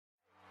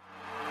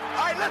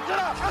Lift it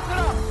up, lift it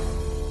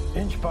up.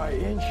 Inch by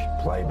inch,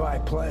 play by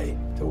play,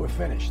 till we're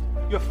finished.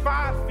 You're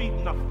 5 feet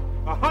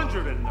nothing,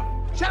 100 and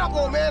nothing. Shut up,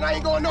 old man. I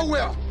ain't going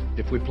nowhere.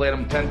 If we played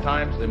them 10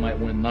 times, they might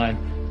win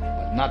 9.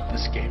 But not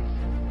this game.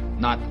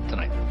 Not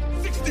tonight.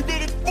 60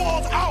 minutes,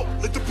 balls out.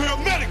 Let the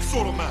paramedics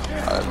sort them out.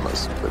 I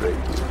must break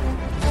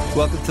you.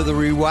 Welcome to the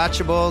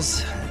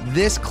Rewatchables.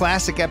 This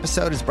classic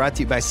episode is brought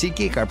to you by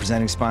SeatGeek, our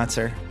presenting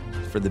sponsor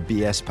for the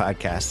BS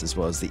podcast, as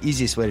well as the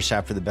easiest way to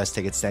shop for the best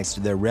tickets thanks to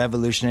their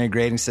revolutionary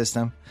grading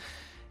system.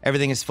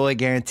 Everything is fully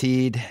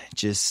guaranteed.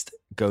 Just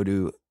go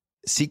to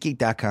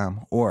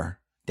SeatGeek.com or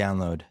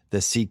download the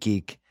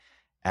SeatGeek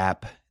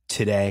app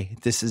today.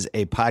 This is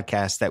a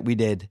podcast that we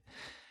did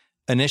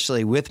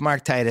initially with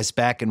Mark Titus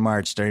back in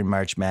March during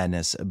March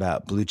Madness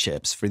about blue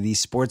chips for the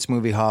Sports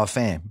Movie Hall of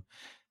Fame,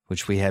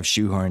 which we have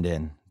shoehorned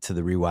in to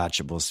the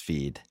Rewatchables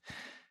feed.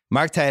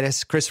 Mark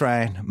Titus, Chris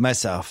Ryan,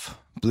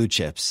 myself, blue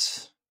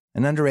chips.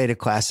 An underrated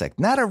classic.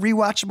 Not a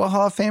rewatchable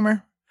Hall of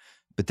Famer,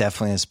 but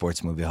definitely a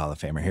Sports Movie Hall of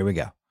Famer. Here we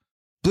go.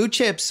 Blue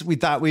Chips, we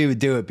thought we would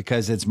do it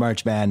because it's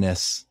March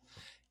Madness.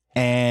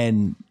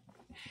 And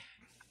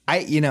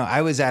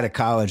I was out of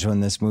college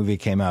when this movie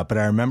came out, but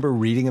I remember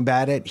reading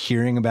about it,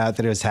 hearing about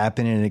that it was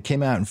happening, and it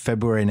came out in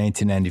February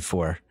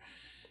 1994.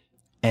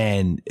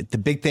 And the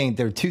big thing,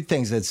 there were two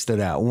things that stood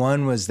out.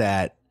 One was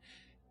that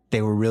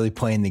they were really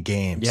playing the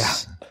games. Yeah.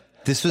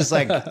 This was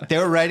like, they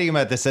were writing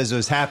about this as it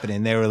was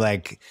happening. They were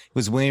like, it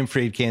was William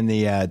Friedkin,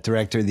 the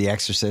director of The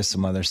Exorcist,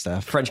 some other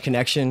stuff. French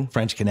Connection.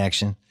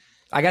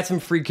 I got some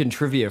Friedkin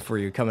trivia for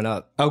you coming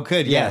up. Oh,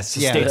 good. Yes.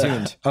 So stay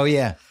tuned. Oh,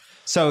 yeah.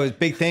 So his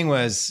big thing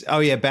was,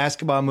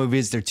 basketball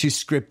movies, they're too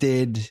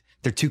scripted.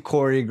 They're too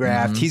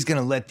choreographed. Mm-hmm. He's going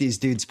to let these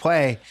dudes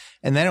play.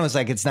 And then it was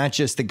like, it's not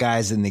just the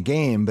guys in the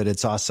game, but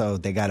it's also,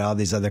 they got all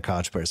these other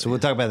college players. So we'll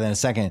talk about that in a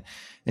second.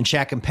 And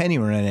Shaq and Penny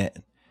were in it.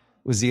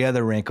 Was the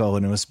other wrinkle,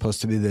 and it was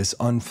supposed to be this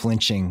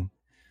unflinching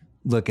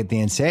look at the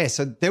NCAA.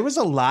 So there was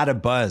a lot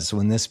of buzz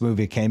when this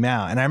movie came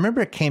out. And I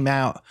remember it came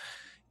out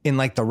in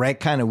like the right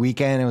kind of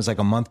weekend. It was like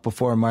a month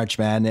before March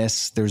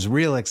Madness. There was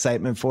real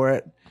excitement for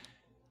it.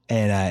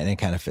 And it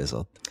kind of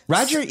fizzled.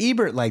 Roger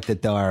Ebert liked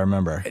it, though, I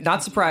remember.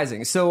 Not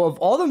surprising. So of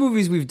all the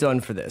movies we've done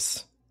for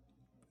this,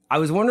 I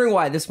was wondering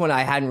why this one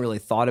I hadn't really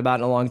thought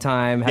about in a long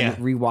time,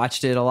 hadn't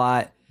rewatched it a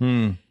lot.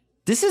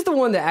 This is the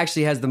one that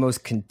actually has the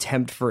most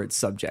contempt for its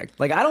subject.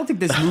 Like, I don't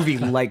think this movie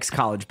likes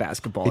college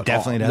basketball It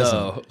definitely doesn't.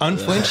 No,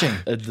 Unflinching.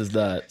 It does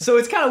not. So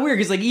it's kind of weird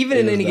because, like, even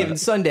in Any Given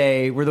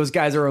Sunday, where those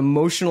guys are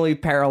emotionally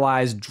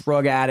paralyzed,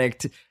 drug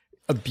addict,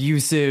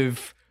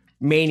 abusive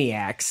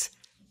maniacs,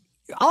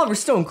 Oliver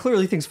Stone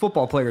clearly thinks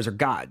football players are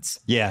gods.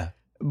 Yeah.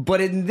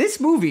 But in this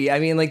movie, I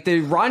mean, like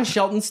the Ron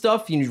Shelton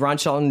stuff, Ron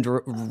Shelton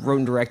wrote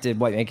and directed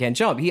White Man Can't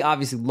Jump. He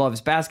obviously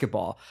loves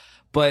basketball,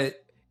 but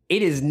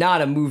it is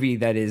not a movie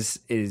that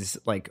is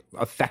like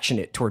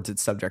affectionate towards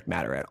its subject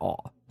matter at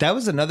all. That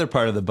was another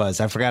part of the buzz.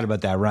 I forgot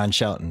about that, Ron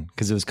Shelton,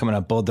 because it was coming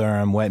up Bull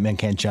Durham, White Men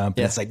Can't Jump.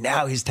 And it's like,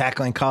 now he's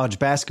tackling college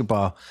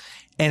basketball.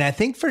 And I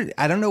think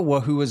I don't know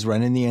who was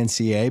running the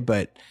NCAA,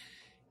 but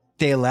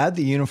they allowed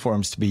the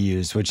uniforms to be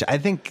used, which I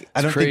don't think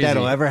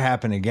that'll ever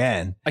happen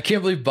again. I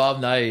can't believe Bob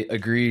Knight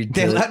agreed.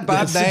 They let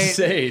Bob Knight.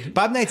 Insane.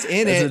 Bob Knight's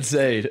in That's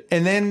it. insane.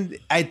 And then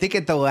I think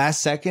at the last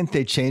second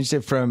they changed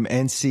it from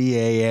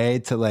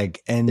NCAA to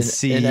like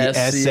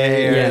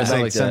NCSA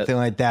or something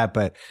like that.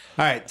 But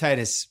all right,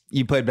 Titus,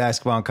 you played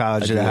basketball in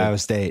college at Ohio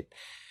State.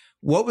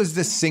 What was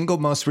the single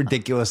most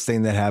ridiculous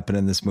thing that happened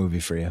in this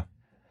movie for you?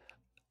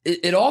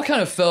 It all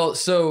kind of felt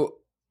so.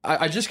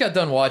 I just got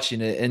done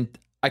watching it, and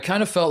I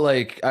kind of felt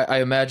like I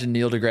imagine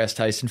Neil deGrasse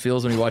Tyson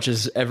feels when he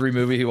watches every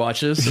movie he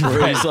watches,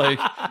 where he's like,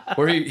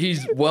 where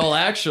he's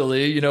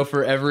actually,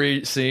 for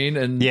every scene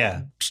and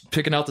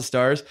picking out the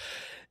stars.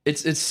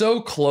 It's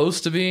so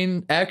close to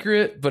being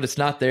accurate, but it's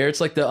not there.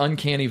 It's like the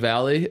uncanny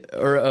valley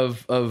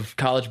of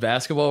college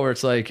basketball, where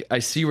it's like, I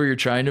see where you're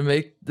trying to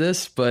make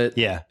this, but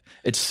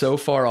it's so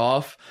far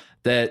off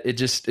that it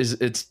just is.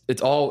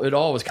 It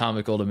all was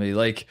comical to me.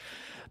 Like,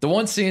 the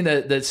one scene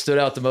that stood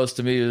out the most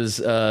to me was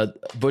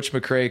Butch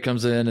McRae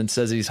comes in and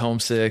says he's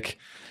homesick,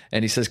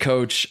 and he says,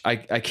 "Coach, I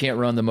can't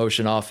run the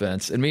motion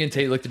offense." And me and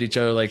Tate looked at each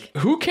other like,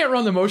 "Who can't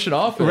run the motion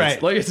offense?"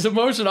 Right? Like, it's a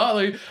motion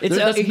offense.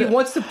 He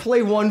wants to play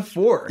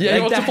 1-4. Yeah,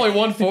 he wants to play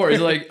 1-4. He's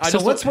like,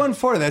 what's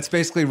 1-4? That's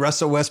basically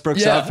Russell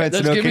Westbrook's offense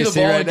in give me the OKC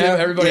ball right and give now.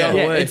 everybody out of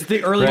the way. It's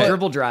the early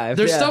dribble drive.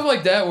 There's stuff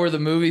like that where the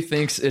movie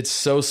thinks it's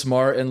so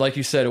smart, and like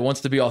you said, it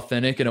wants to be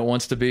authentic and it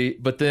wants to be,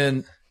 but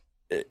then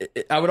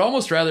I would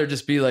almost rather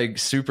just be like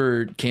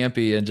super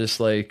campy and just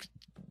like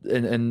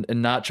and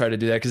not try to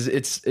do that, because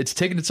it's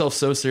taking itself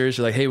so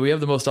seriously. Like, hey, we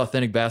have the most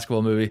authentic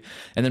basketball movie,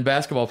 and then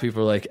basketball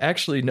people are like,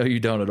 actually, no, you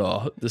don't at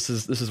all. This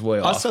is way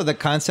off. Also, the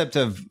concept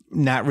of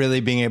not really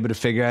being able to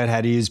figure out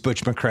how to use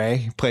Butch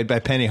McRae, played by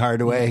Penny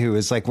Hardaway, who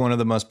is like one of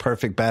the most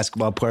perfect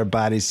basketball player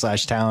bodies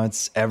 /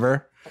 talents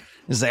ever.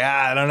 It's like,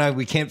 I don't know,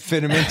 we can't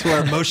fit him into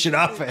our motion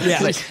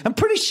offense. Like, I'm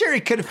pretty sure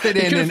he could have fit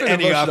in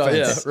any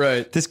offense. Yeah,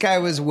 right. This guy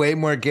was way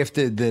more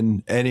gifted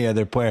than any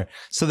other player.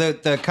 So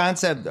the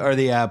concept or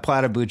the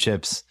plot of Blue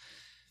Chips,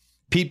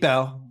 Pete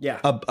Bell, Yeah.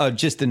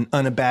 Just an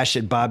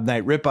unabashed Bob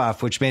Knight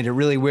ripoff, which made it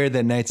really weird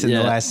that Knight's in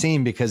the last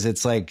scene because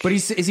it's like. But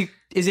is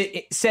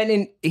it set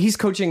in? He's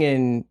coaching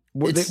in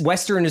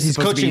Western. Is he's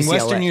supposed to be coaching UCLA.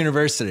 Western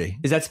University.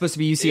 Is that supposed to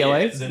be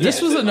UCLA?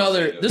 This was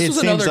another seems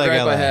like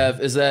gripe LA. I have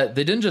is that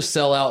they didn't just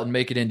sell out and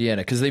make it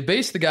Indiana because they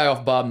based the guy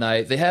off Bob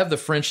Knight. They have the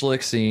French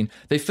Lick scene.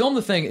 They filmed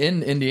the thing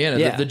in Indiana.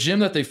 Yeah. The gym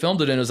that they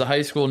filmed it in is a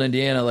high school in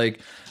Indiana, like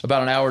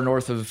about an hour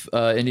north of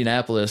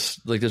Indianapolis,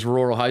 like this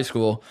rural high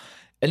school.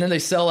 And then they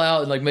sell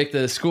out and like make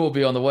the school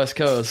be on the West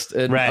Coast.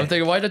 And Right. I'm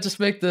thinking, why not just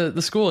make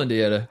the school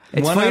Indiana?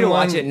 It's funny to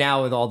One-on-one- watch it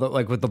now with all the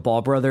with the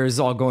Ball brothers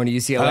all going to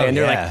UCLA, and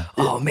they're yeah.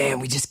 like, "Oh man,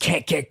 we just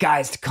can't get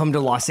guys to come to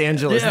Los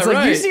Angeles." Yeah, It's like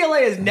right.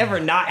 UCLA has never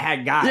not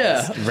had guys.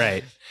 Yeah.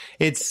 Right.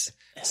 It's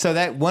so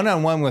that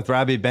one-on-one with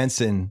Robbie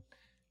Benson,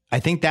 I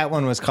think that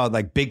one was called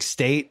like Big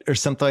State or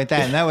something like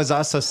that. And that was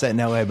also set in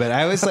LA. But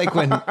I always like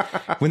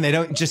when they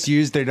don't just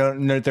use, they're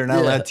not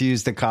allowed to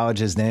use the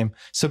college's name.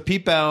 So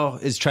Pete Bell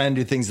is trying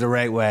to do things the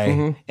right way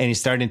and he's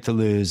starting to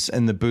lose,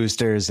 and the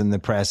boosters and the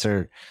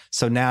presser.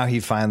 So now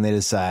he finally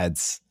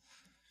decides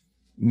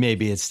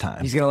maybe it's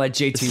time. He's gonna let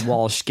JT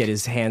Walsh get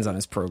his hands on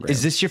his program.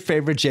 Is this your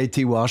favorite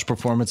JT Walsh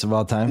performance of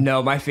all time?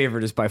 No, my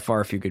favorite is by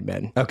far A Few Good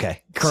Men.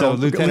 Okay. Colonel,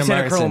 so Lieutenant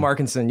Colonel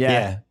Markinson. Markinson.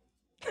 Yeah.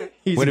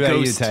 He's What a about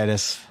ghost. you,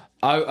 Titus?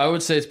 I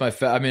would say it's my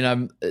I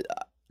mean,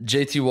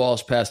 JT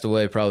Walsh passed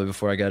away probably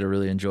before I got to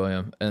really enjoy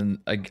him. And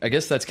I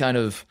guess that's kind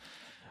of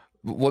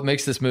what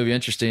makes this movie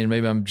interesting.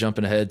 Maybe I'm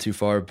jumping ahead too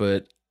far,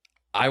 but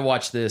I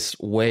watched this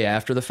way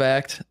after the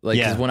fact.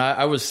 Like 'cause when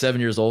I was 7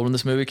 years old when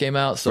this movie came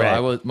out. So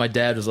Right. my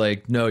dad was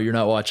like, no, you're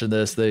not watching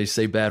this. They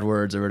say bad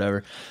words or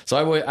whatever.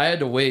 So I had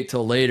to wait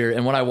till later.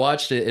 And when I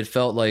watched it, it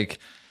felt like,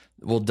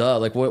 well, duh.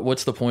 Like,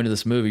 what's the point of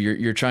this movie?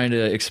 You're trying to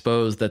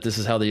expose that this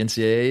is how the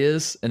NCAA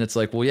is, and it's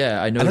like, well,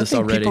 yeah, I know I don't this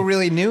think already. people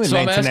really knew in so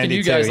I'm asking you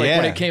 1992, guys, like,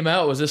 when yeah. it came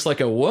out, was this like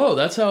a whoa?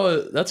 That's how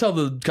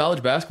the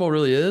college basketball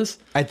really is.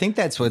 I think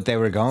that's what they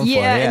were going for.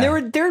 Yeah, Yeah, and there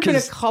had been a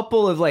 'Cause-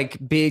 couple of like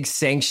big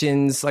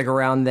sanctions like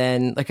around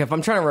then. Like if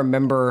I'm trying to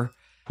remember.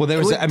 Well, there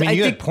was. I mean, I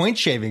you think- had point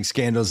shaving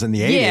scandals in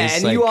the 80s. Yeah,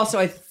 and like- you also,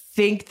 I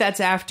think that's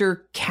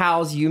after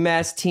Cal's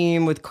UMass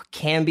team with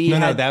Camby.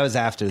 No, that was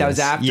after. That this. was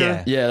after?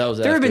 Yeah, Yeah, that was.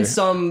 There have after.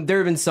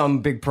 been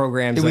some big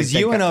programs. It was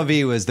like that got-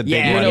 UNLV was the big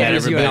Yeah, one UNLV that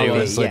was everybody UNLV,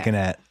 was looking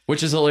at.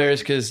 Which is hilarious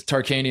because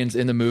Tarkanian's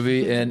in the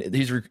movie and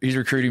he's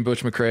recruiting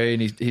Butch McRae,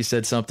 and he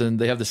said something.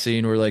 They have the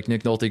scene where like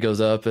Nick Nolte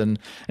goes up and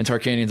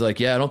Tarkanian's like,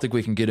 yeah, I don't think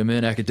we can get him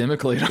in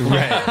academically.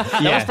 Right.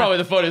 That was probably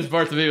the funniest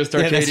part to me was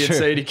that's Tarkanian true.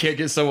 saying he can't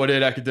get someone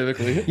in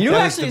academically. You know, That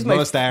what was actually the is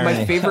most my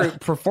irony.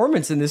 favorite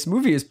performance in this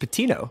movie is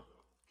Patino.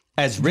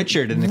 As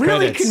Richard in the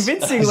Really credits.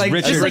 convincing, As like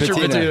Richard just like- Richard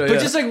Pitino. Pitino, but yeah.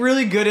 just like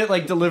really good at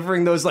like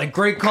delivering those like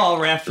great call,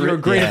 ref. You're a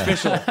great Yeah.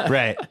 official.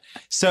 Right.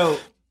 So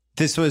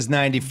this was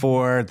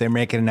 94. They're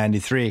making it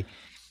 93.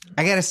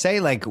 I got to say,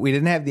 like, we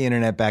didn't have the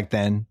internet back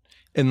then.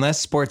 Unless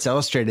Sports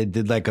Illustrated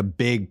did like a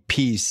big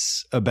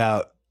piece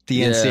about the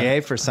Yeah.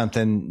 NCAA for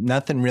something,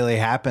 nothing really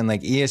happened.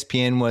 Like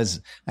ESPN was,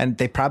 and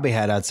they probably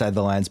had Outside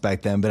the Lines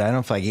back then, but I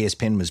don't feel like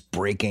ESPN was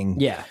breaking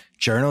Yeah.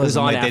 journalism It was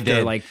on like after, they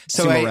did. like,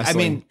 so sumo I wrestling.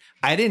 mean,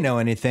 I didn't know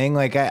anything.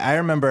 Like I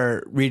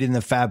remember reading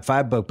the Fab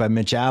Five book by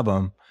Mitch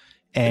Albom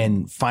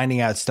and finding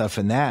out stuff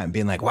in that and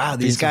being like, wow,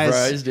 these guys,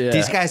 surprised, yeah.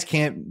 these guys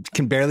can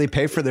barely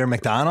pay for their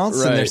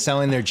McDonald's and they're Right.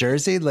 selling their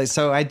jersey. Like,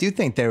 so I do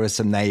think there was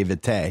some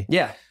naivete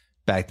Yeah.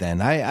 back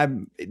then.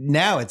 I'm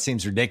now it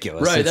seems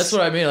ridiculous. Right, It's- that's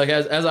what I mean. Like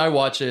as I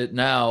watch it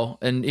now,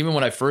 and even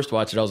when I first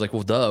watched it, I was like,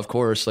 well, duh, of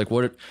course. Like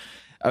what?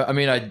 I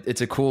mean,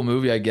 it's a cool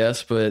movie, I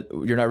guess, but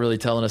you're not really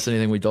telling us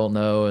anything we don't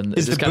know. And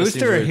Is it just the kinda booster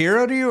seems a weird.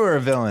 hero to you or a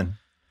villain?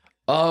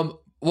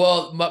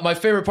 Well, my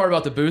favorite part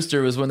about the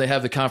booster was when they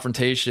have the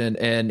confrontation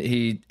and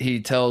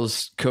he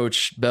tells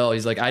Coach Bell,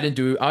 he's like, I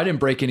didn't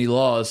break any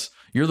laws.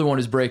 You're the one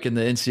who's breaking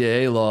the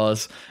NCAA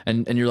laws.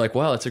 And you're like,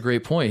 wow, that's a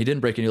great point. He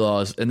didn't break any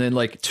laws. And then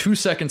like 2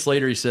 seconds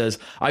later, he says,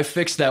 I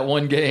fixed that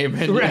one game.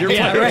 And Right, you're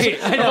yeah, players-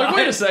 right. I I'm know. like,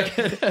 wait a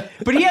second.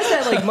 But he has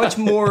that like much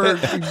more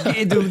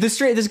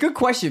this is a good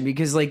question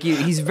because like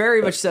he's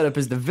very much set up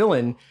as the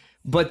villain,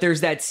 but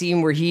there's that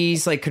scene where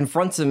he's like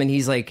confronts him and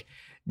he's like,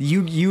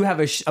 you have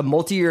a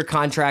multi-year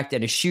contract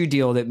and a shoe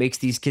deal that makes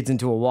these kids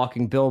into a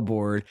walking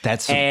billboard.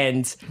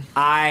 And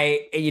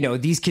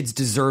these kids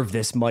deserve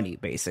this money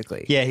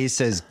basically. Yeah, he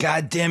says,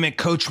 God damn it,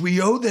 coach,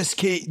 we owe these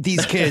kids.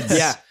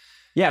 Yeah.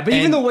 Yeah, but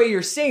even And- the way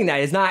you're saying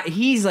that is not,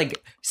 he's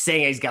like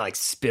saying he's got like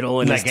spittle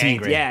in his Like teeth.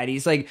 angry. Yeah, and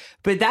he's like,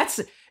 but that's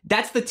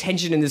the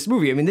tension in this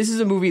movie. I mean, this is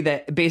a movie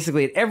that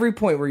basically at every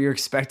point where you're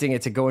expecting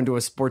it to go into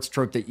a sports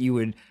trope that you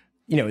would,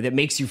 that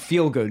makes you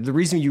feel good. The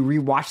reason you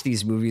rewatch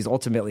these movies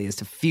ultimately is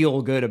to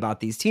feel good about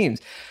these teams.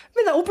 I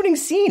mean, the opening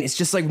scene, it's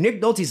just like Nick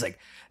Nolte's like,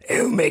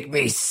 you make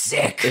me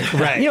sick.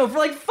 Right. For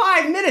like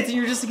 5 minutes. And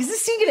you're just like, is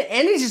this scene going to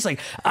end? He's just like,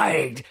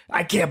 I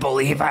can't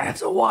believe I have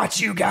to watch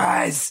you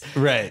guys.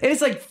 Right. And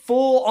it's like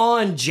full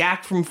on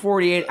Jack from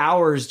 48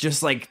 Hours,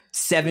 just like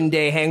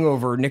 7-day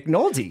hangover Nick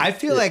Nolte. I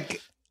feel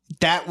like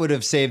that would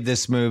have saved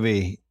this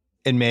movie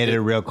and made it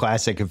a real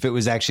classic if it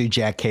was actually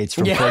Jack Cates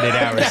from Yeah. 48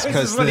 That Hours was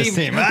goes to what this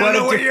he team. I don't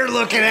know wanted what to- you're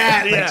looking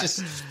at. Yeah. Like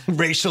just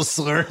racial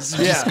slurs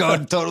just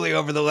going totally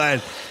over the line.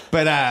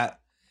 But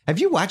Have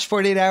you watched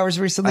 48 Hours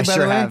recently, I by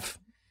sure the way? have.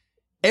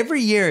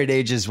 Every year it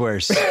ages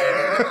worse.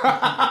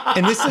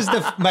 And this is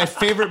my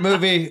favorite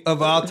movie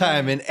of all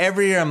time. And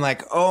every year I'm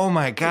like, oh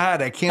my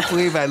God, I can't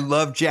believe I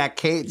love Jack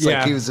Cates.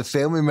 Like he was a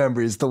family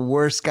member. He's the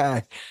worst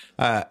guy.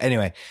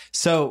 Anyway,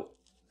 so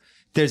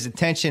there's a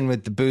tension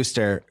with the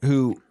Booster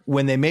who,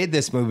 when they made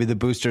this movie, the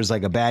Booster's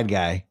like a bad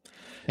guy.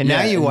 And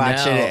now you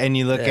watch it and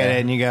you look at it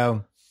and you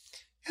go,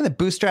 yeah, the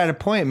Booster had a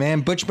point, man.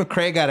 Butch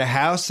McRae got a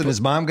house and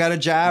his mom got a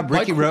job.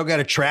 Ricky Rowe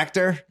got a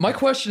tractor. My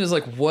question is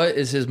like, what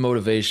is his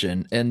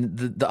motivation? And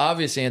the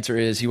obvious answer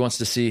is he wants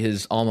to see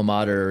his alma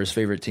mater or his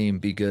favorite team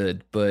be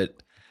good. But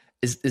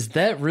is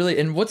that really?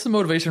 And what's the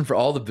motivation for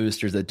all the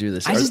boosters that do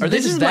this? Are they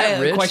just that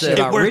rich? Question that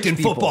about it worked rich in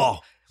people.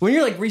 football. When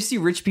you're like, we see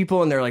rich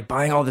people and they're like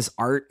buying all this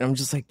art, and I'm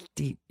just like,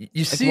 dude,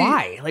 you see,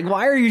 why? Like,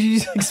 why are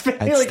you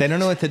expecting? Like, They don't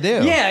know what to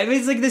do. yeah, I mean,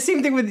 it's like the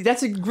same thing with.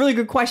 That's a really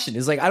good question.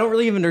 It's like I don't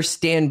really even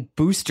understand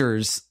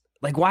boosters.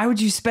 Like, why would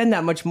you spend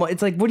that much money?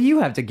 It's like, what do you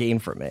have to gain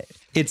from it?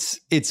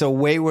 It's a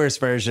way worse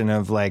version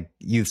of like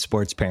youth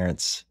sports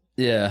parents.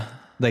 Yeah.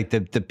 Like the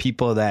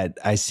people that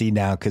I see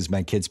now, because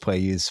my kids play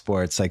youth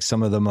sports, like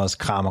some of the most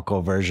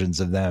comical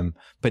versions of them,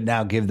 but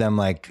now give them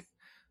like,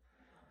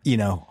 you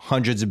know,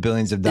 hundreds of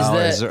billions of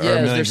dollars or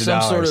millions is of there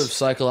dollars. some sort of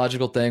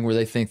psychological thing where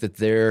they think that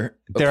they're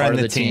part on of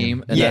the the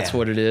team and Yeah. that's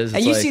what it is? And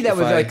It's you like, see that if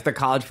with I- like the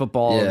college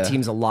football Yeah.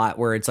 teams a lot,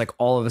 where it's like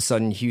all of a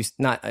sudden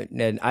Houston.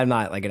 I'm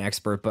not like an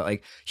expert, but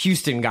like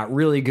Houston got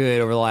really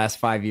good over the last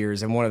 5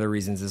 years, and one of the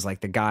reasons is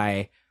like the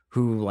guy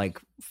who like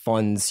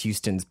funds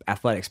Houston's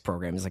athletics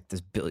program is like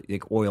this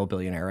like oil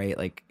billionaire, right?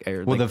 Like,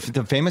 Well, the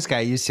famous guy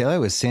at UCLA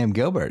was Sam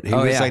Gilbert. He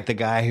Oh, was yeah. like the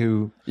guy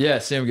who, Yeah,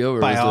 Sam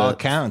Gilbert, by was all the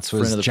accounts, friend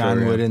was of the John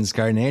program. Wooden's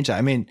guardian angel. I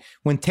mean,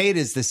 when Tate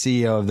is the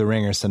CEO of the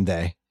Ringer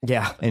someday,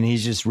 yeah, and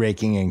he's just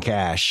raking in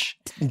cash,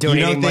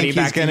 donating money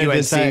back to gonna UNC.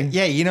 decide?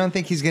 Yeah, you don't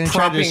think he's going to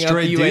try to propping up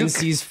destroy Duke?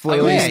 UNC's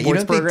flailing Yeah, you sports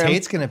don't think program.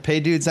 Tate's going to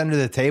pay dudes under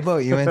the table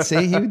at UNC?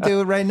 He would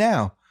do it right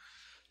now.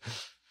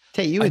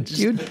 Tate, you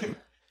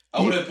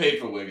would have paid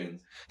for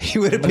Wiggins.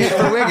 You would have paid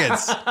for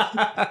Wiggins.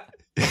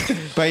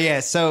 But yeah,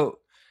 so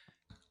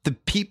the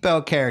Pete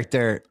Bell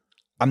character,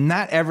 I'm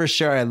not ever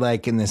sure I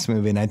like in this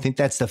movie. And I think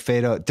that's the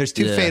fatal. There's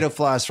two fatal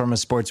flaws from a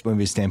sports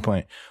movie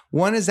standpoint.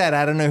 One is that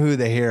I don't know who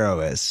the hero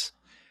is.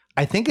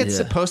 I think it's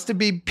supposed to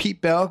be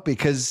Pete Bell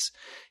because,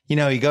 you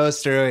know, he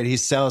goes through it. He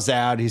sells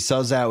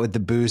out with the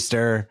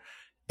Booster.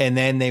 And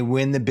then they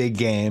win the big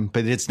game,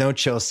 but it's no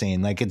chill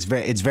scene. Like it's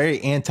very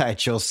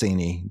anti-chill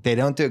scene-y. They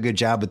don't do a good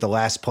job with the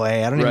last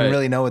play. I don't even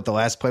really know what the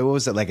last play. What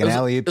was it? Like an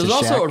alley-oop to It was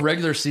also a Shaq?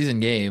 regular season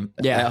game.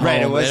 Yeah. at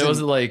Right, home, it and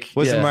wasn't like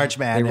March They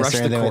Madness rushed or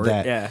the anything court. like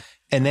that. Yeah.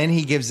 And then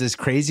he gives this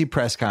crazy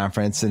press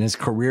conference and his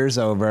career's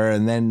over.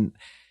 And then,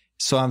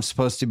 so I'm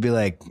supposed to be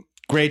like,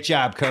 great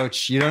job,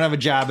 coach. You don't have a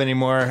job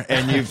anymore.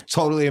 And you've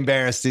totally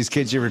embarrassed these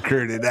kids you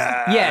recruited.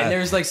 Yeah, and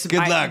there's like some,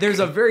 good luck. there's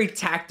a very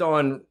tacked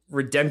on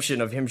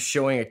redemption of him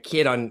showing a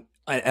kid on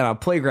a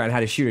playground how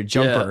to shoot a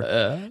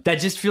jumper. That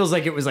just feels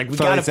like it was like we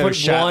Thought got to he put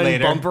said a shot one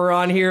later. bumper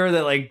on here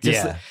that like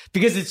just Yeah.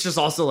 because it's just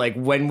also like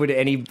when would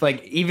any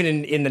like even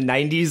in the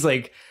 90s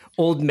like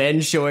old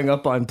men showing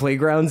up on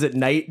playgrounds at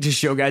night to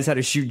show guys how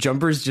to shoot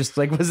jumpers just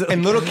like was it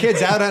And like, little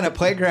kids out on a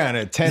playground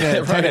at 10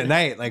 at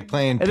night, like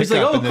playing and it's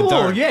pickup like, oh, in the cool.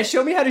 dark. Yeah,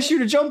 show me how to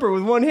shoot a jumper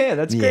with one hand.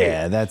 That's great.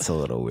 Yeah, that's a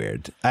little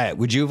weird. All right,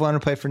 would you want to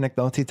play for Nick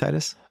Nolte,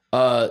 Titus?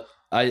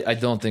 I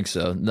don't think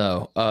so.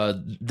 No.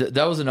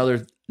 That was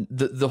another.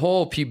 The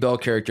whole Pete Bell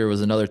character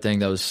was another thing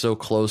that was so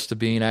close to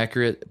being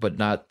accurate, but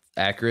not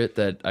accurate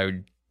that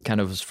I kind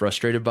of was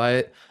frustrated by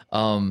it.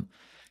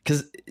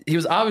 Because he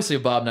was obviously a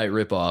Bob Knight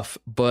ripoff,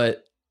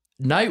 but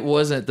Knight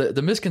wasn't.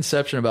 The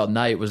misconception about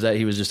Knight was that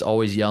he was just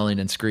always yelling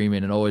and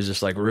screaming and always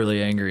just like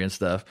really angry and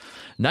stuff.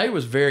 Knight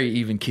was very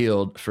even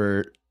keeled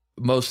for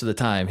most of the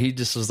time. He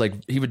just was like,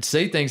 he would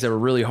say things that were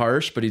really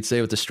harsh, but he'd say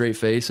it with a straight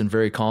face and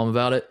very calm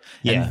about it.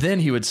 Yeah. And then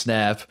he would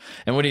snap.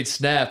 And when he'd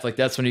snap, like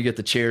that's when you get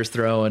the chairs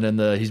thrown and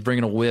he's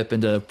bringing a whip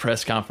into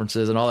press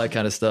conferences and all that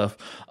kind of stuff.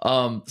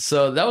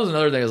 So that was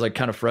another thing I was like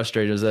kind of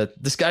frustrated, is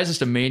that this guy's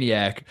just a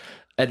maniac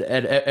at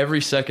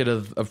every second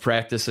of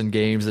practice and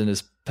games and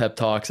his pep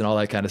talks and all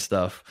that kind of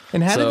stuff.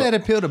 And how So- did that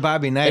appeal to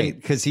Bobby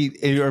Knight? Because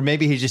or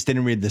maybe he just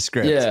didn't read the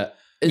script. Yeah.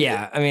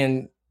 Yeah, I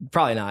mean,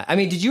 probably not. I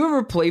mean, did you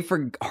ever play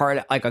for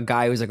like a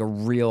guy who's like a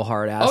real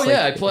hard ass? Oh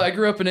yeah, I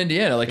grew up in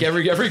Indiana. Like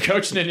every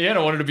coach in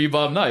Indiana wanted to be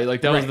Bob Knight.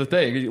 Like that was the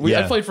thing.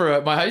 I played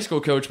for my high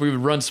school coach. We would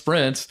run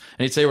sprints,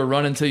 and he'd say, "We're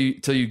running till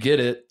you get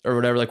it," or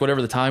whatever. Like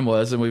whatever the time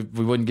was, and we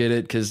wouldn't get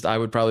it because I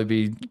would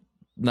probably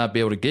not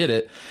be able to get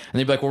it. And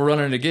they'd be like, "We're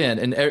running it again."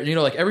 And you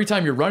know, like every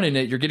time you're running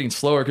it, you're getting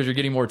slower because you're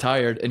getting more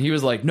tired. And he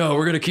was like, "No,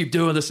 we're gonna keep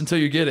doing this until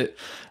you get it."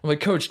 I'm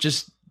like, "Coach,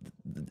 just."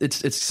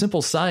 It's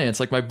simple science.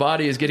 Like my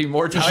body is getting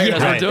more tired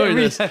as I'm doing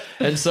this,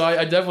 and so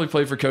I definitely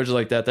played for coaches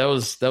like that. That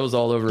was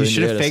all over. You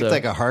should have Indiana, faked so.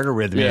 like a heart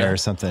arrhythmia or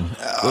something.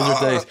 Those are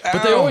things.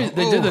 But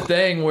they did the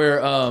thing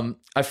where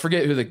I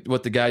forget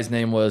what the guy's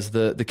name was.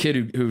 The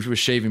kid who was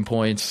shaving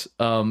points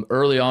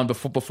early on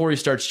before he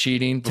starts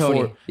cheating.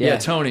 Tony.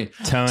 Tony.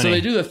 So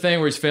they do the thing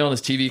where he's failing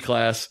his TV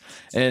class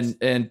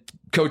and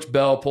Coach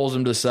Bell pulls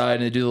him to the side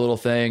and they do the little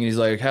thing. And he's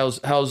like, how's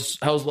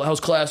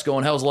class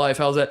going? How's life?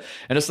 How's that?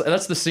 And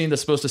that's the scene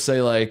that's supposed to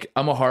say, like,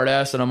 I'm a hard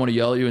ass and I'm going to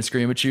yell at you and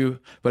scream at you.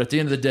 But at the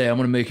end of the day, I'm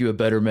going to make you a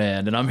better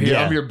man. And I'm here.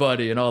 I'm your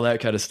buddy and all that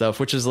kind of stuff,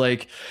 which is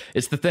like,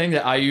 it's the thing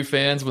that IU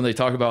fans, when they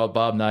talk about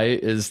Bob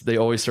Knight, is they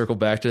always circle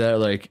back to that.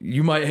 Like,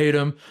 you might hate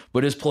him,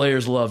 but his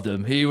players loved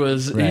him. He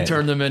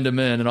turned them into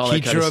men and all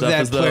that kind of stuff. He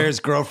drove that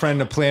player's girlfriend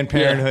to Planned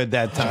Parenthood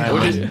that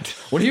time.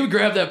 When he would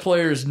grab that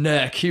player's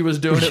neck, he was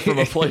doing it from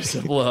a place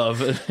of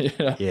love.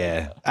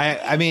 Yeah.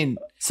 I mean,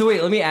 so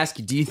wait, let me ask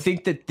you, do you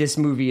think that this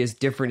movie is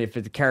different if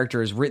the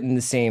character is written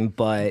the same,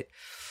 but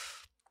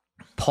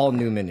Paul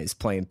Newman is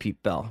playing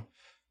Pete Bell?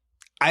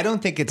 I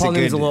don't think it's Paul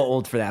Newman's a little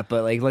old for that,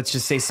 but like, let's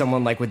just say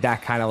someone like with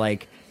that kind of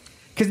like,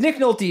 because Nick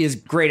Nolte is a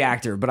great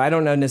actor, but I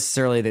don't know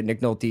necessarily that Nick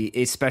Nolte,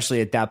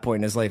 especially at that point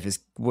in his life, is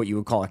what you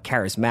would call a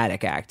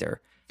charismatic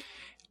actor.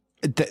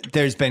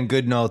 There's been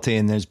good Nolte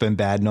and there's been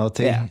bad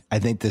Nolte. Yeah. I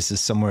think this is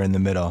somewhere in the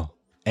middle.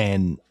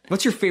 And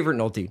what's your favorite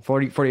Nolte?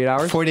 48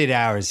 Hours? 48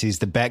 Hours, he's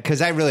the best.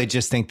 Because I really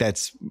just think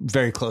that's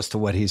very close to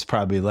what he's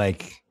probably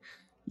like,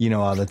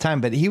 all the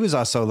time. But he was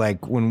also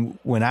like,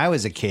 when I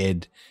was a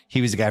kid,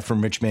 he was a guy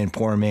from Rich Man,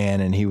 Poor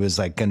Man, and he was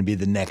like going to be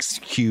the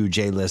next huge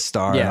A-list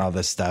star and all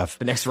this stuff.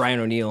 The next Ryan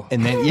O'Neal.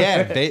 And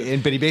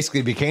then, but he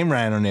basically became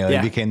Ryan O'Neal.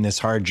 Yeah. He became this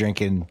hard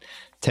drinking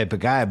type of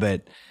guy.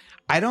 But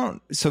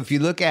so if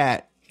you're looking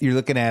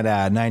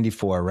at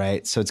 94,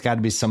 right? So it's got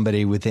to be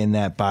somebody within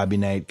that Bobby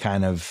Knight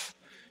kind of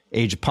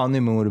age. Paul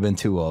Newman would have been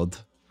too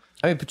old.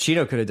 I mean,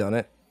 Pacino could have done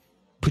it.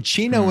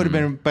 Pacino would have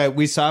been, but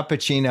we saw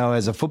Pacino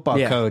as a football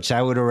coach.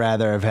 I would have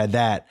rather have had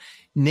that.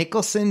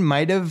 Nicholson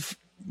might have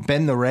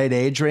been the right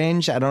age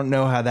range. I don't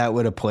know how that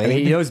would have played. I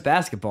mean, he knows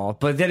basketball,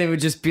 but then it would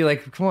just be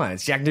like, come on,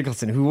 it's Jack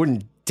Nicholson. Who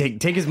wouldn't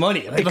take his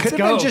money? Like, it could have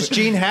been just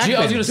Gene Hackman.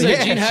 I was going to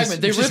say Gene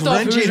Hackman.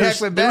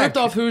 They ripped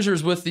off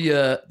Hoosiers with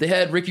they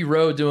had Ricky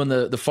Rowe doing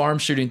the farm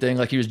shooting thing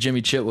like he was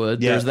Jimmy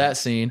Chitwood. Yeah. There's that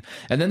scene.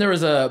 And then there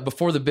was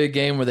before the big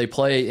game where they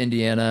play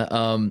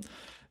Indiana,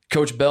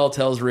 Coach Bell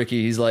tells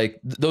Ricky, he's like,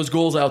 those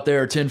goals out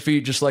there are 10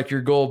 feet, just like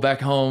your goal back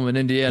home in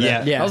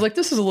Indiana. Yeah. I was like,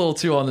 this is a little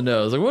too on the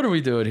nose. Like, what are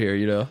we doing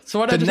here, So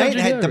why not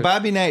the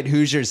Bobby Knight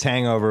Hoosiers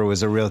hangover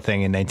was a real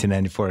thing in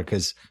 1994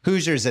 because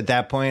Hoosiers at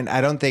that point,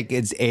 I don't think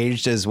it's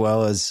aged as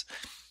well as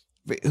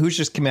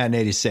Hoosiers came out in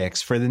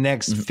 86. For the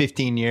next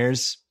 15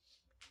 years,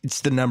 it's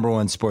the number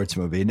one sports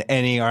movie. In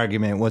any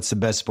argument, what's the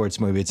best sports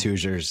movie? It's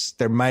Hoosiers.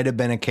 There might have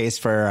been a case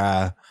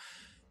for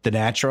The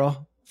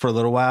Natural for a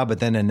little while, but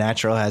then The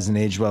Natural hasn't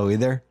aged well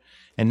either.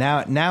 And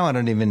now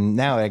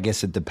I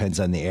guess it depends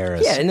on the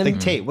eras. Yeah, and then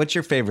Tate, what's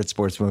your favorite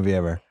sports movie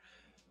ever?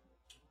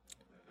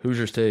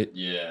 Hoosiers, Tate.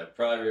 Yeah,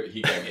 probably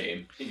He Got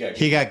Game.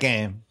 He Got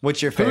Game.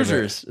 What's your favorite?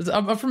 Hoosiers.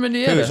 I'm from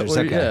Indiana. Hoosiers,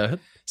 okay. Yeah.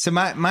 So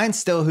mine's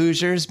still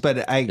Hoosiers,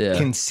 but I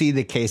can see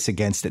the case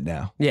against it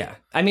now. Yeah.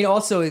 I mean,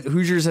 also,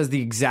 Hoosiers has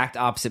the exact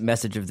opposite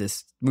message of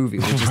this movie,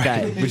 which is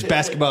that which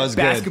basketball is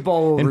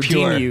basketball good will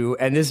redeem you,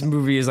 and this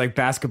movie is like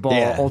basketball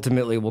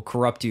ultimately will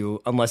corrupt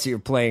you unless you're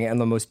playing in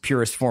the most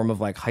purest form of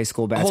like high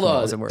school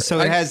basketball. So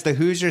it has the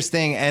Hoosiers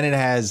thing, and it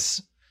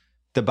has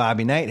the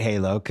Bobby Knight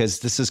halo, because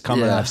this is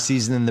coming off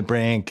Season in the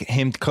Brink,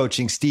 him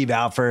coaching Steve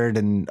Alford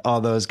and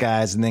all those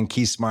guys, and then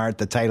Keith Smart,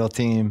 the title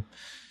team.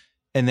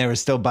 And there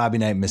was still Bobby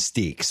Knight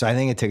mystique. So I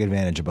think it took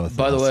advantage of both.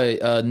 By the way,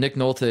 Nick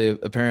Nolte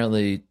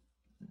apparently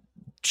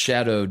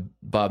shadowed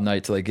Bob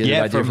Knight to like get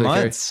an idea for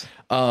months.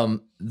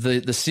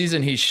 The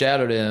season he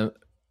shadowed him,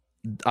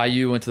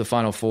 IU went to the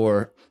Final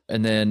Four,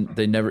 and then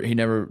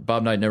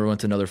Bob Knight never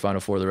went to another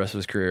Final Four the rest of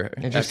his career.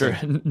 After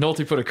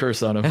Nolte put a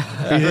curse on him. You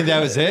think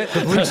that was it?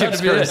 The blue chips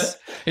curse.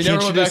 He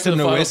never went back to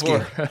the Final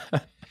Four.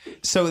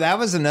 So that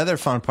was another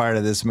fun part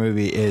of this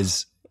movie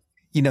is,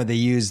 they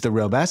use the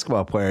real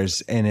basketball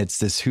players, and it's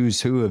this who's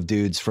who of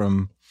dudes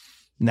from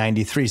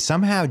 93.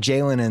 Somehow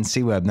Jalen and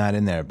C-Web not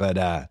in there,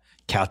 but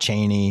Cal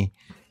Chaney,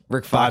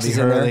 Rick Fox, Bobby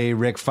Hurley,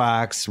 Rick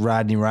Fox,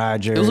 Rodney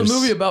Rogers. It was a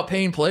movie about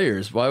paying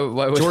players. Why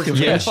would George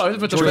Lynch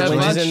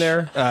in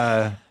there?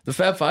 The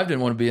Fab Five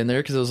didn't want to be in there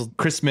because it was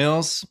Chris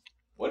Mills.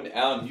 Wasn't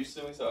Allen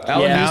Houston?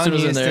 Allen Houston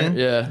was in there.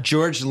 Yeah.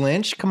 George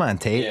Lynch. Come on,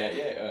 Tate.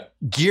 Yeah.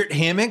 Geert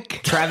Hammock.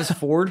 Travis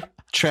Ford.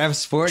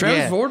 Travis Ford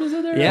was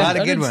in there? Yeah. A lot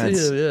of good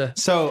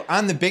ones. So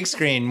on the big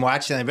screen,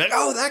 watching, I'd be like,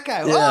 oh, that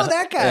guy. Oh,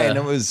 that guy. And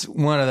it was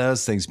one of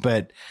those things.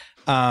 But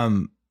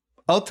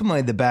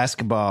ultimately, the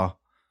basketball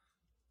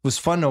was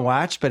fun to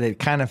watch, but it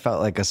kind of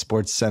felt like a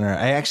Sports Center.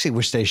 I actually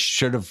wish they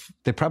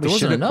probably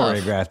should have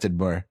choreographed it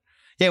more.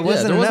 Yeah, it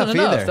wasn't enough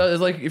either. That was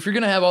like, if you're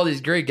going to have all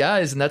these great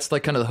guys, and that's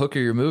like kind of the hook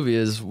of your movie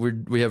is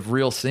we have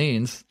real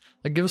scenes.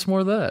 Like, give us more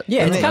of that.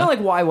 Yeah, it's kind of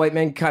like why White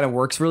Men kind of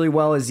works really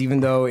well is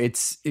even though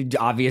it's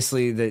obvious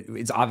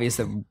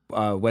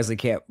that Wesley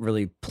can't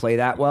really play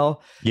that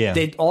well. Yeah,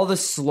 all the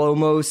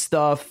slow-mo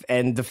stuff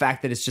and the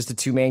fact that it's just a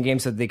two-man game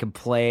so that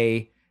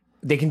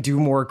they can do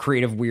more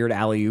creative, weird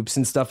alley-oops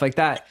and stuff like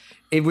that.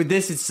 With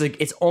this,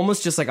 it's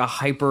almost just like a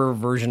hyper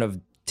version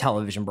of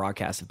television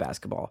broadcast of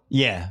basketball.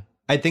 Yeah.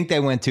 I think they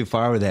went too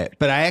far with it,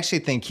 but I actually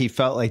think he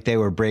felt like they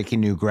were breaking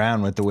new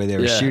ground with the way they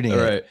were shooting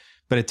it.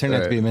 But it turned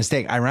out to be a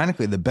mistake.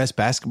 Ironically, the best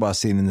basketball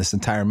scene in this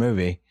entire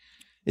movie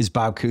is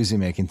Bob Cousy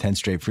making 10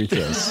 straight free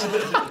throws.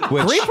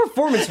 Great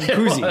performance from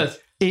Cousy.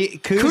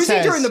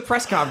 Cousy during the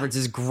press conference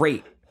is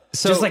great.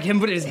 So, just like him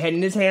putting his head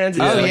in his hands.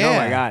 And oh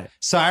my God.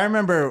 So I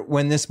remember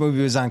when this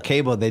movie was on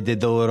cable, they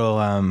did the little,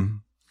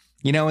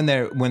 you know,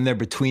 when they're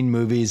between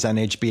movies on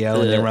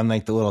HBO and they run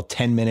like the little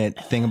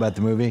 10-minute thing about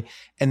the movie.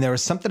 And there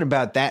was something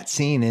about that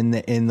scene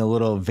in the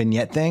little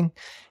vignette thing.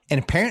 And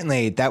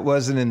apparently that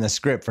wasn't in the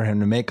script for him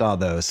to make all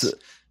those.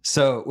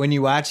 So when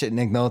you watch it,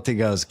 Nick Nolte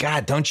goes,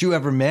 God, don't you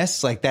ever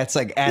miss? Like that's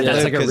like ad lib.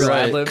 That's like a real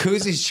ad lib.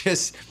 Cousy's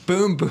just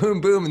boom,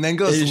 boom, boom, and then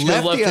goes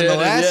lefty on the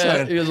last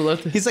one. He goes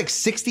lefty. He's like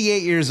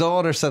 68 years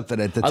old or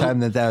something at the time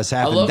that was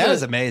happening. That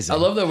was amazing. I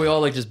love that we all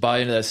like just buy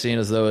into that scene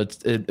as though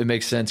it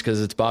makes sense because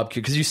it's Bob.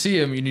 Because you see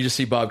him, you just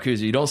see Bob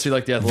Cousy. You don't see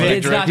like the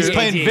athletic director. He's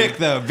playing Vic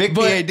though, Vic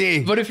the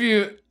AD. But if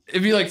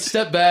you like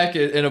step back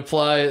and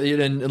apply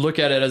and look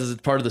at it as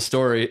part of the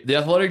story, the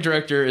athletic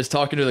director is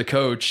talking to the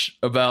coach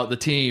about the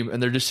team,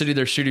 and they're just sitting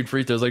there shooting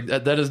free throws. Like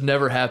that has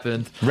never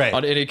happened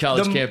on any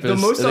college campus. The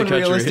most in the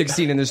unrealistic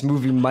country. scene in this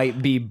movie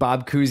might be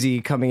Bob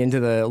Cousy coming into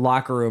the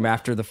locker room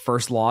after the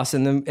first loss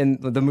in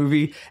the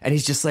movie, and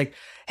he's just like,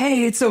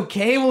 hey, it's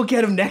okay. We'll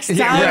get him next time.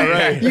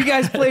 Right. You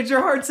guys played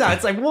your hearts out.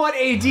 It's like, what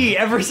AD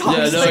ever saw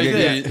this like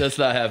this? That's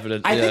not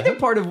happening. I think that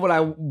part of what I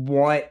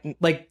want,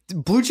 like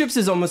Blue Chips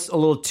is almost a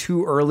little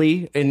too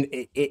early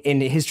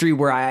in history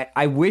where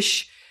I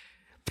wish,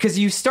 because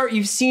you've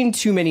seen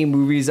too many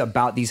movies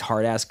about these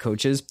hard ass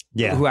coaches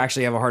who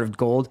actually have a heart of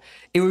gold.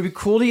 It would be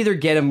cool to either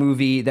get a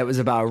movie that was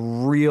about a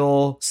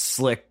real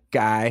slick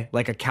guy,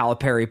 like a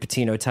Calipari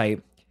Patino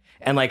type,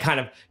 and like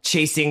kind of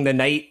chasing the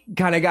night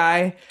kind of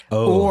guy,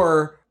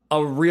 or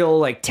a real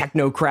like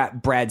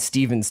technocrat Brad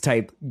Stevens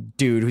type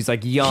dude who's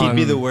like young. He'd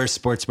be the worst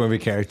sports movie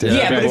character.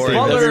 Yeah, but if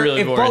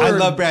Butler, I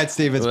love Brad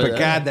Stevens, but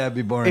God, that'd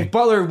be boring. If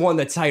Butler won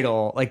the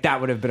title, like that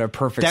would have been a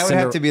perfect. That would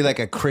have to be like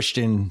a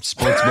Christian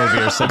sports movie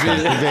or something.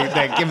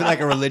 Give it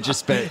like a religious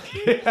spin.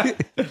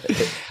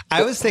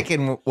 I was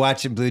thinking,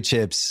 watching Blue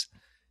Chips,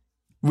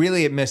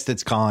 really it missed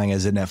its calling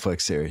as a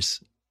Netflix series.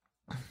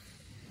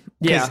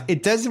 Yeah,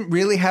 it doesn't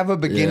really have a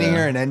beginning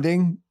or an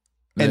ending.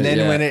 And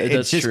then when it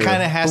just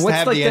kind of has to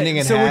have the ending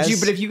and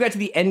but if you got to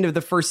the end of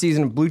the first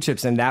season of Blue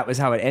Chips and that was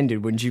how it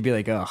ended, wouldn't you be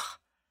like, ugh?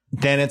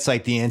 Then it's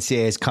like the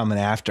NCAA is coming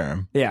after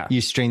him. Yeah.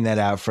 You string that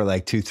out for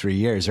like 2-3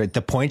 years, right?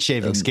 The point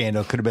shaving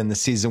scandal could have been the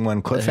season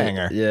 1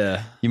 cliffhanger.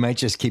 Yeah. You might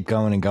just keep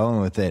going and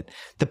going with it.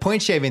 The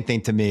point shaving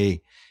thing to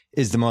me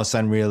is the most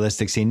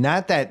unrealistic scene.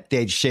 Not that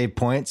they'd shave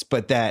points,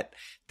 but that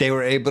they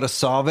were able to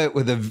solve it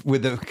with a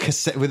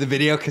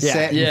video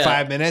cassette in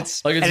 5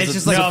 minutes. Like it's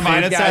just like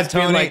five guys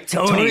being like,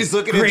 Tony's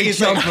looking at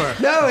these like,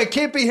 no, it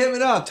can't be him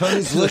at all.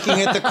 Tony's looking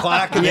at the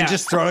clock and then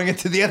just throwing it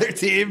to the other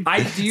team.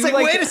 It's like,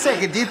 wait a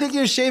second, do you think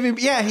you're shaving?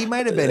 Yeah, he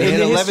might have been. He had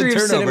 11 turnovers. In the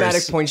history of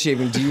cinematic point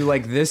shaving, do you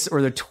like this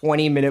or the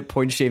 20-minute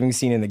point shaving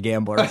scene in The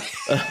Gambler?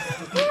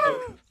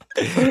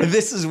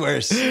 This is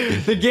worse.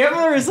 The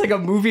Gambler is like a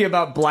movie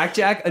about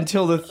blackjack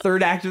until the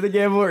third act of The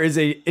Gambler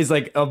is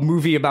like a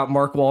movie about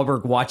Mark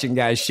Wahlberg watching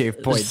guys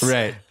shave points.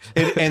 Right.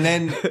 And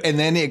then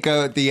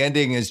the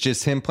ending is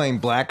just him playing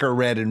black or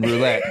red in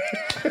roulette.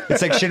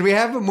 It's like, should we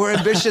have a more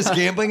ambitious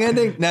gambling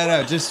ending?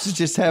 No,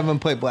 just have him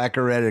play black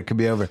or red. It could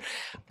be over.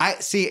 I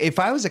see, if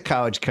I was a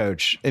college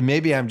coach, and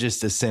maybe I'm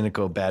just a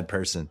cynical bad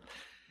person,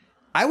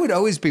 I would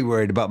always be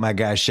worried about my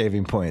guys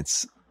shaving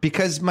points.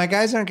 Because my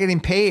guys aren't getting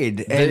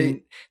paid,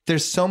 and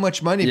there's so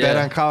much money bet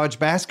on college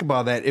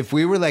basketball that if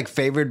we were like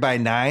favored by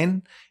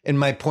 9 and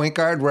my point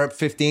guard were up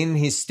 15,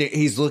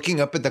 he's looking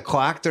up at the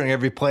clock during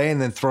every play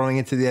and then throwing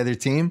it to the other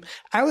team,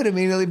 I would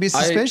immediately be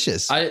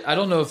suspicious. I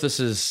don't know if this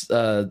is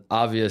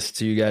obvious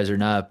to you guys or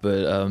not,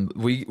 but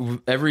we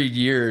every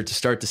year to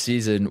start the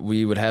season,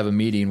 we would have a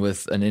meeting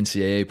with an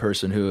NCAA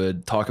person who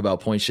would talk about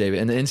point shaving,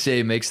 and the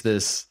NCAA makes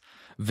this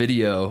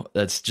video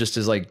that's just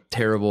as like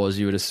terrible as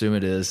you would assume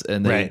it is,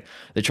 and they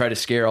try to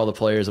scare all the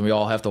players, and we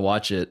all have to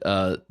watch it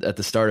at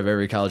the start of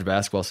every college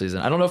basketball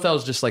season. I don't know if that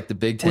was just like the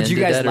Big Ten. Would you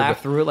guys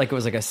laugh through it like it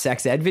was like a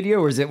sex ed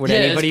video, or would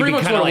anybody be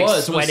kind of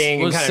like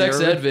sweating was and kind sex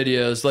of ed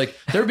videos? Like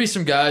there'd be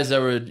some guys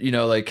that would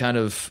like kind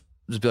of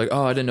just be like,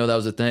 oh, I didn't know that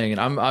was a thing, and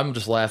I'm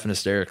just laughing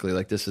hysterically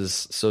like this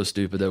is so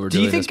stupid that we're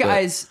doing this. Do you think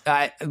guys,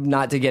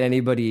 not to get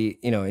anybody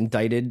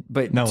indicted,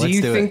 but do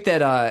you think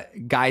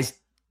that guys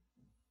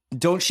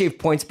don't shave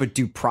points but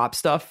do prop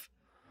stuff?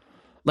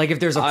 Like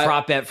if there's a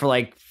prop bet for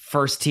like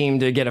first team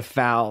to get a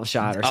foul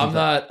shot or something.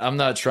 I'm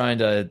not trying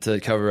to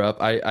cover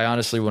up. I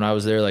honestly, when I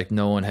was there, like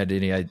no one had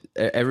any.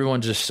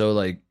 Everyone just so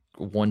like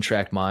one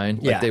track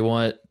mind. Like they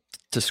want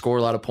to score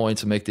a lot of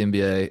points and make the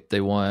NBA.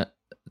 They want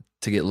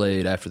to get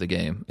laid after the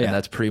game, and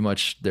that's pretty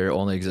much their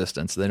only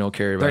existence. They don't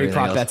care about anything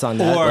prop else. bets on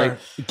that, or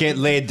get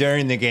laid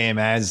during the game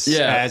as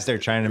they're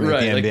trying to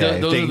make the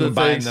NBA. They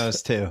combine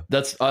those two.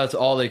 That's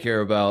all they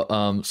care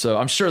about. So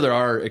I'm sure there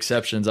are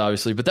exceptions,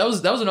 obviously, but that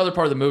was another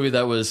part of the movie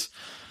that was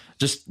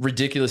just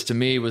ridiculous to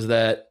me, was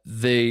that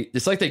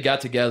it's like they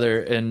got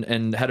together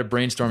and had a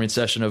brainstorming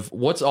session of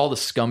what's all the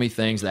scummy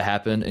things that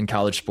happen in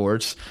college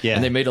sports. Yeah.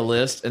 And they made a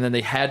list, and then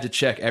they had to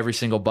check every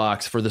single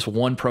box for this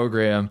one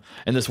program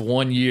in this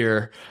one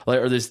year,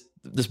 or this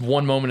this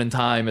one moment in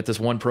time at this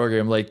one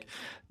program. Like,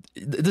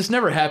 this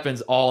never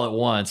happens all at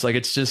once. Like,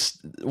 it's just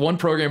one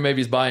program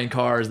maybe is buying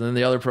cars, and then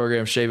the other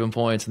program's shaving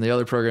points, and the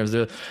other program's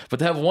doing. But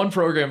to have one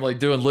program like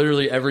doing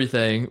literally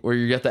everything, where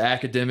you get the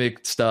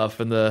academic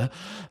stuff and the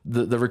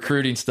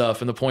recruiting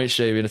stuff and the point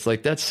shaving, it's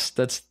like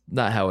that's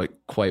not how it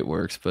quite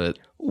works. But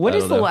when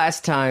is the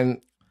last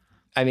time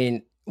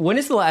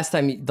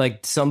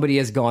like somebody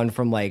has gone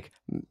from like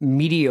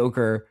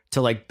mediocre